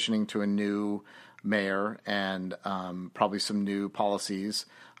transitioning to a new mayor and probably some new policies,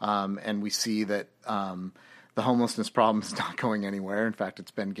 and we see that the homelessness problem is not going anywhere. In fact,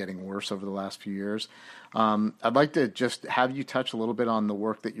 it's been getting worse over the last few years. I'd like to just have you touch a little bit on the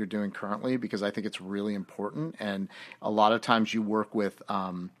work that you're doing currently, because I think it's really important, and a lot of times you work with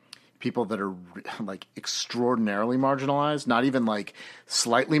people that are like extraordinarily marginalized, not even like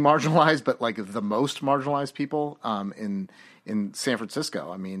slightly marginalized, but like the most marginalized people in San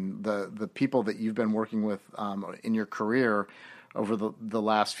Francisco. I mean, the people that you've been working with in your career over the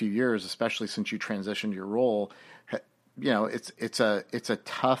last few years, especially since you transitioned your role, it's a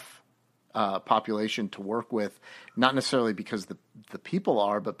tough population to work with, not necessarily because the people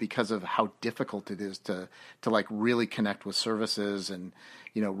are, but because of how difficult it is to like really connect with services and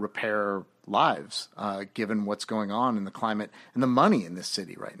repair lives, given what's going on in the climate and the money in this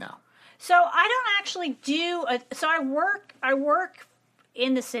city right now. So I don't actually I work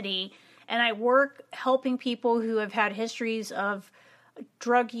in the city, and I work helping people who have had histories of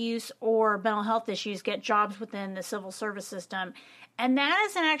drug use or mental health issues get jobs within the civil service system. And that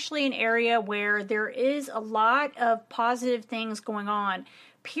is actually an area where there is a lot of positive things going on.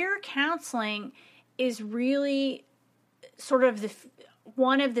 Peer counseling is really sort of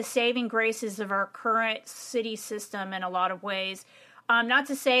one of the saving graces of our current city system in a lot of ways. Not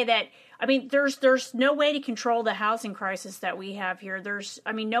to say that, there's no way to control the housing crisis that we have here.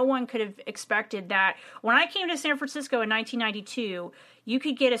 No one could have expected that. When I came to San Francisco in 1992, you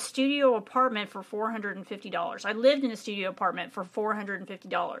could get a studio apartment for $450. I lived in a studio apartment for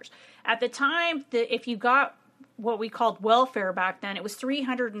 $450. At the time, if you got what we called welfare back then, it was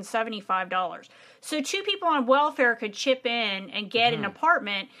 $375. So 2 people on welfare could chip in and get an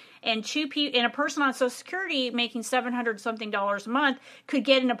apartment, and a person on Social Security making $700 something a month could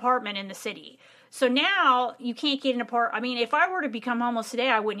get an apartment in the city. So now you can't get an apartment. I mean, if I were to become homeless today,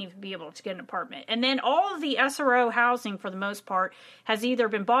 I wouldn't even be able to get an apartment. And then all of the SRO housing, for the most part, has either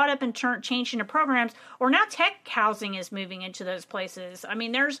been bought up and changed into programs, or now tech housing is moving into those places. I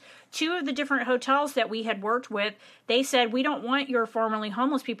mean, there's 2 of the different hotels that we had worked with. They said, we don't want your formerly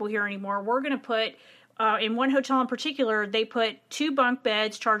homeless people here anymore. We're going to put, in one hotel in particular, they put 2 bunk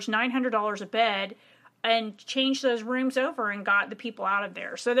beds, charged $900 a bed, and changed those rooms over and got the people out of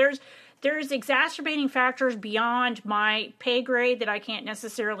there. So there's exacerbating factors beyond my pay grade that I can't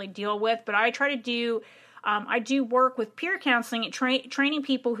necessarily deal with, but I try to do, I do work with peer counseling and training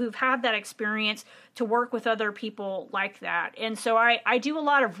people who've had that experience to work with other people like that. And so I do a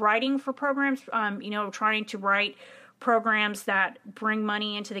lot of writing for programs, trying to write programs that bring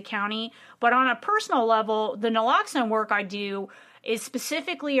money into the county. But on a personal level, the naloxone work I do is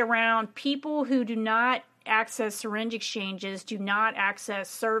specifically around people who do not access syringe exchanges, do not access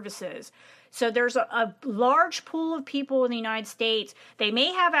services. So there's a large pool of people in the United States. They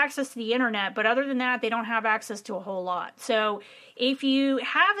may have access to the internet, but other than that, they don't have access to a whole lot. So if you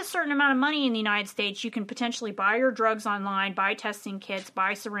have a certain amount of money in the United States, you can potentially buy your drugs online, buy testing kits,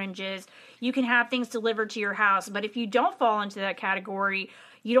 buy syringes. You can have things delivered to your house. But if you don't fall into that category,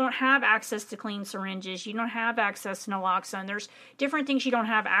 you don't have access to clean syringes. You don't have access to naloxone. There's different things you don't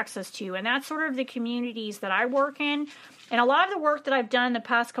have access to. And that's sort of the communities that I work in. And a lot of the work that I've done the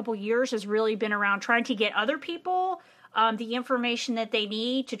past couple years has really been around trying to get other people the information that they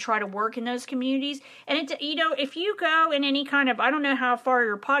need to try to work in those communities. And, if you go in any kind of, I don't know how far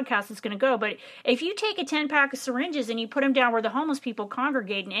your podcast is going to go, but if you take a 10-pack of syringes and you put them down where the homeless people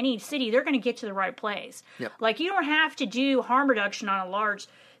congregate in any city, they're going to get to the right place. Yep. Like, you don't have to do harm reduction on a large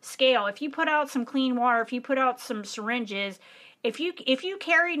scale. If you put out some clean water, if you put out some syringes, if you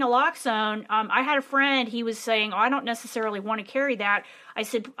carry naloxone, I had a friend, he was saying, I don't necessarily want to carry that. I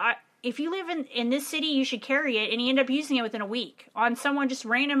said, if you live in this city, you should carry it. And he ended up using it within a week on someone just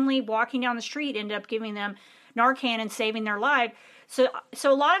randomly walking down the street, ended up giving them Narcan and saving their life. So a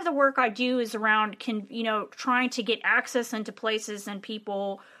lot of the work I do is around, trying to get access into places and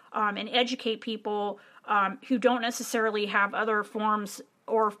people and educate people who don't necessarily have other forms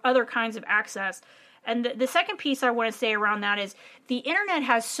or other kinds of access. And the second piece I want to say around that is the internet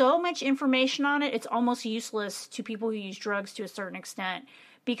has so much information on it, it's almost useless to people who use drugs to a certain extent.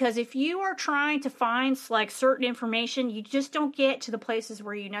 Because if you are trying to find certain information, you just don't get to the places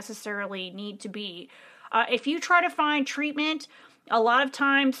where you necessarily need to be. If you try to find treatment, a lot of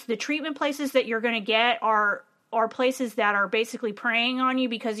times the treatment places that you're going to get are places that are basically preying on you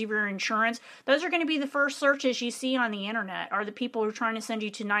because of your insurance. Those are going to be the first searches you see on the internet, are the people who are trying to send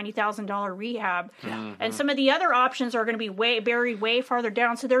you to $90,000 rehab. Mm-hmm. And some of the other options are going to be buried way farther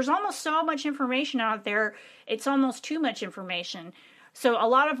down. So there's almost so much information out there. It's almost too much information. So a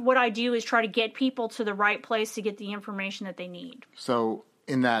lot of what I do is try to get people to the right place to get the information that they need. So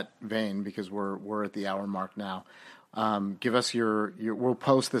in that vein, because we're at the hour mark now, give us your we'll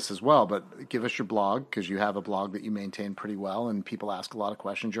post this as well, but give us your blog, because you have a blog that you maintain pretty well and people ask a lot of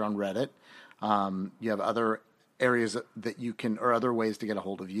questions. You're on Reddit. You have other areas that you can, or other ways to get a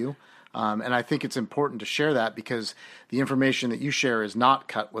hold of you. And I think it's important to share that, because the information that you share is not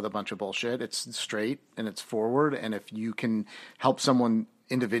cut with a bunch of bullshit. It's straight and it's forward. And if you can help someone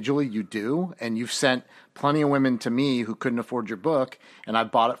individually, you do. And you've sent plenty of women to me who couldn't afford your book, and I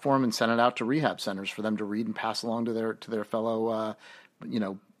bought it for them and sent it out to rehab centers for them to read and pass along to their fellow,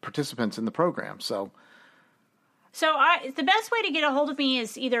 participants in the program. So the best way to get a hold of me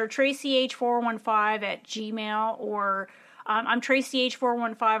is either TraceyH415 at Gmail, or I'm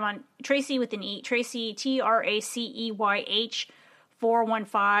TraceyH415 on Tracey with an E, Tracey TRACEYH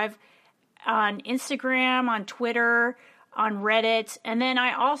 415 on Instagram, on Twitter, on Reddit, and then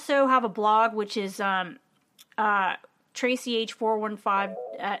I also have a blog which is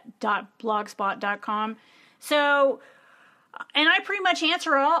TraceyH415.blogspot.com. So. And I pretty much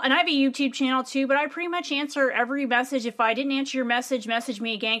answer all, and I have a YouTube channel too, but I pretty much answer every message. If I didn't answer your message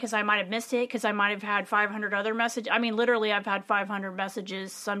me again, because I might have missed it, because I might have had 500 other messages. I mean, literally, I've had 500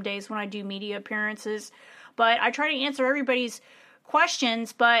 messages some days when I do media appearances. But I try to answer everybody's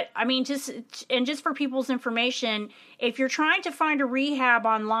questions. But I mean, just for people's information, if you're trying to find a rehab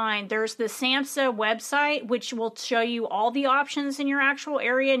online, there's the SAMHSA website, which will show you all the options in your actual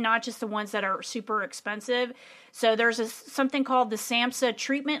area, not just the ones that are super expensive. So there's something called the SAMHSA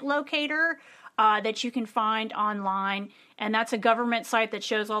Treatment Locator that you can find online, and that's a government site that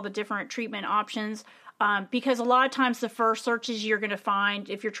shows all the different treatment options. Because a lot of times the first searches you're going to find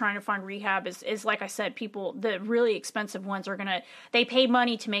if you're trying to find rehab is like I said, people, the really expensive ones they pay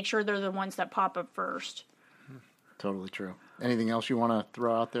money to make sure they're the ones that pop up first. Totally true. Anything else you want to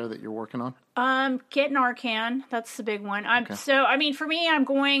throw out there that you're working on? Get Narcan. That's the big one. So, I mean, for me, I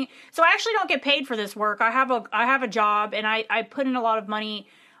actually don't get paid for this work. I have a job, and I put in a lot of money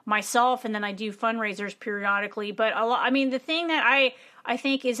myself, and then I do fundraisers periodically. But the thing that I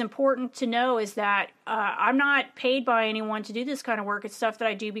think is important to know is that I'm not paid by anyone to do this kind of work. It's stuff that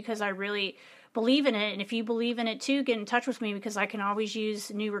I do because I really believe in it. And if you believe in it too, get in touch with me, because I can always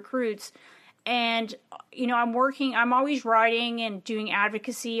use new recruits. And, I'm always writing and doing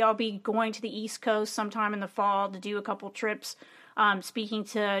advocacy. I'll be going to the East Coast sometime in the fall to do a couple trips, speaking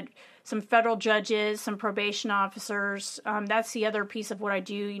to some federal judges, some probation officers. That's the other piece of what I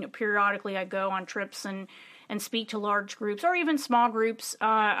do. Periodically I go on trips and speak to large groups or even small groups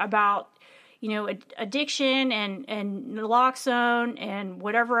about addiction and naloxone and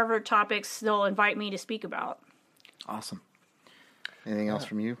whatever other topics they'll invite me to speak about. Awesome. Anything else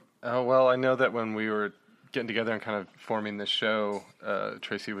from you? Oh, well, I know that when we were getting together and kind of forming this show,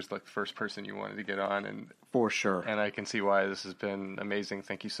 Tracey was like the first person you wanted to get on. And for sure. And I can see why. This has been amazing.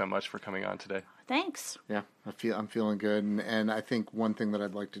 Thank you so much for coming on today. Thanks. Yeah, I'm feeling good. And I think one thing that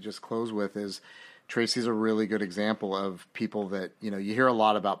I'd like to just close with is Tracey's a really good example of people that, you hear a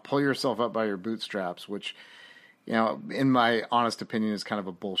lot about pull yourself up by your bootstraps, which, in my honest opinion is kind of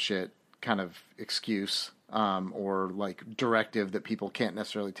a bullshit kind of excuse or like directive that people can't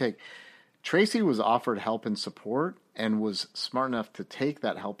necessarily take. Tracey was offered help and support and was smart enough to take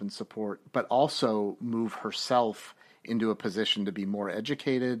that help and support, but also move herself into a position to be more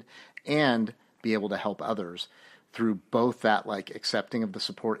educated and be able to help others through both that like accepting of the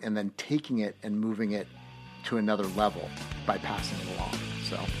support and then taking it and moving it to another level by passing it along.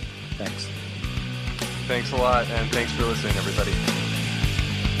 So thanks. Thanks a lot, and thanks for listening, everybody.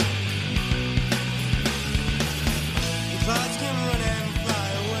 Clouds can run and fly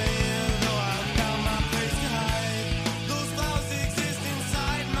away, though I've found my place to hide. Those clouds exist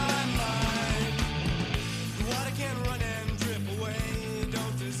inside my mind. The water can run and drip away,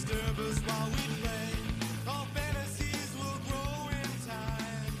 don't disturb us.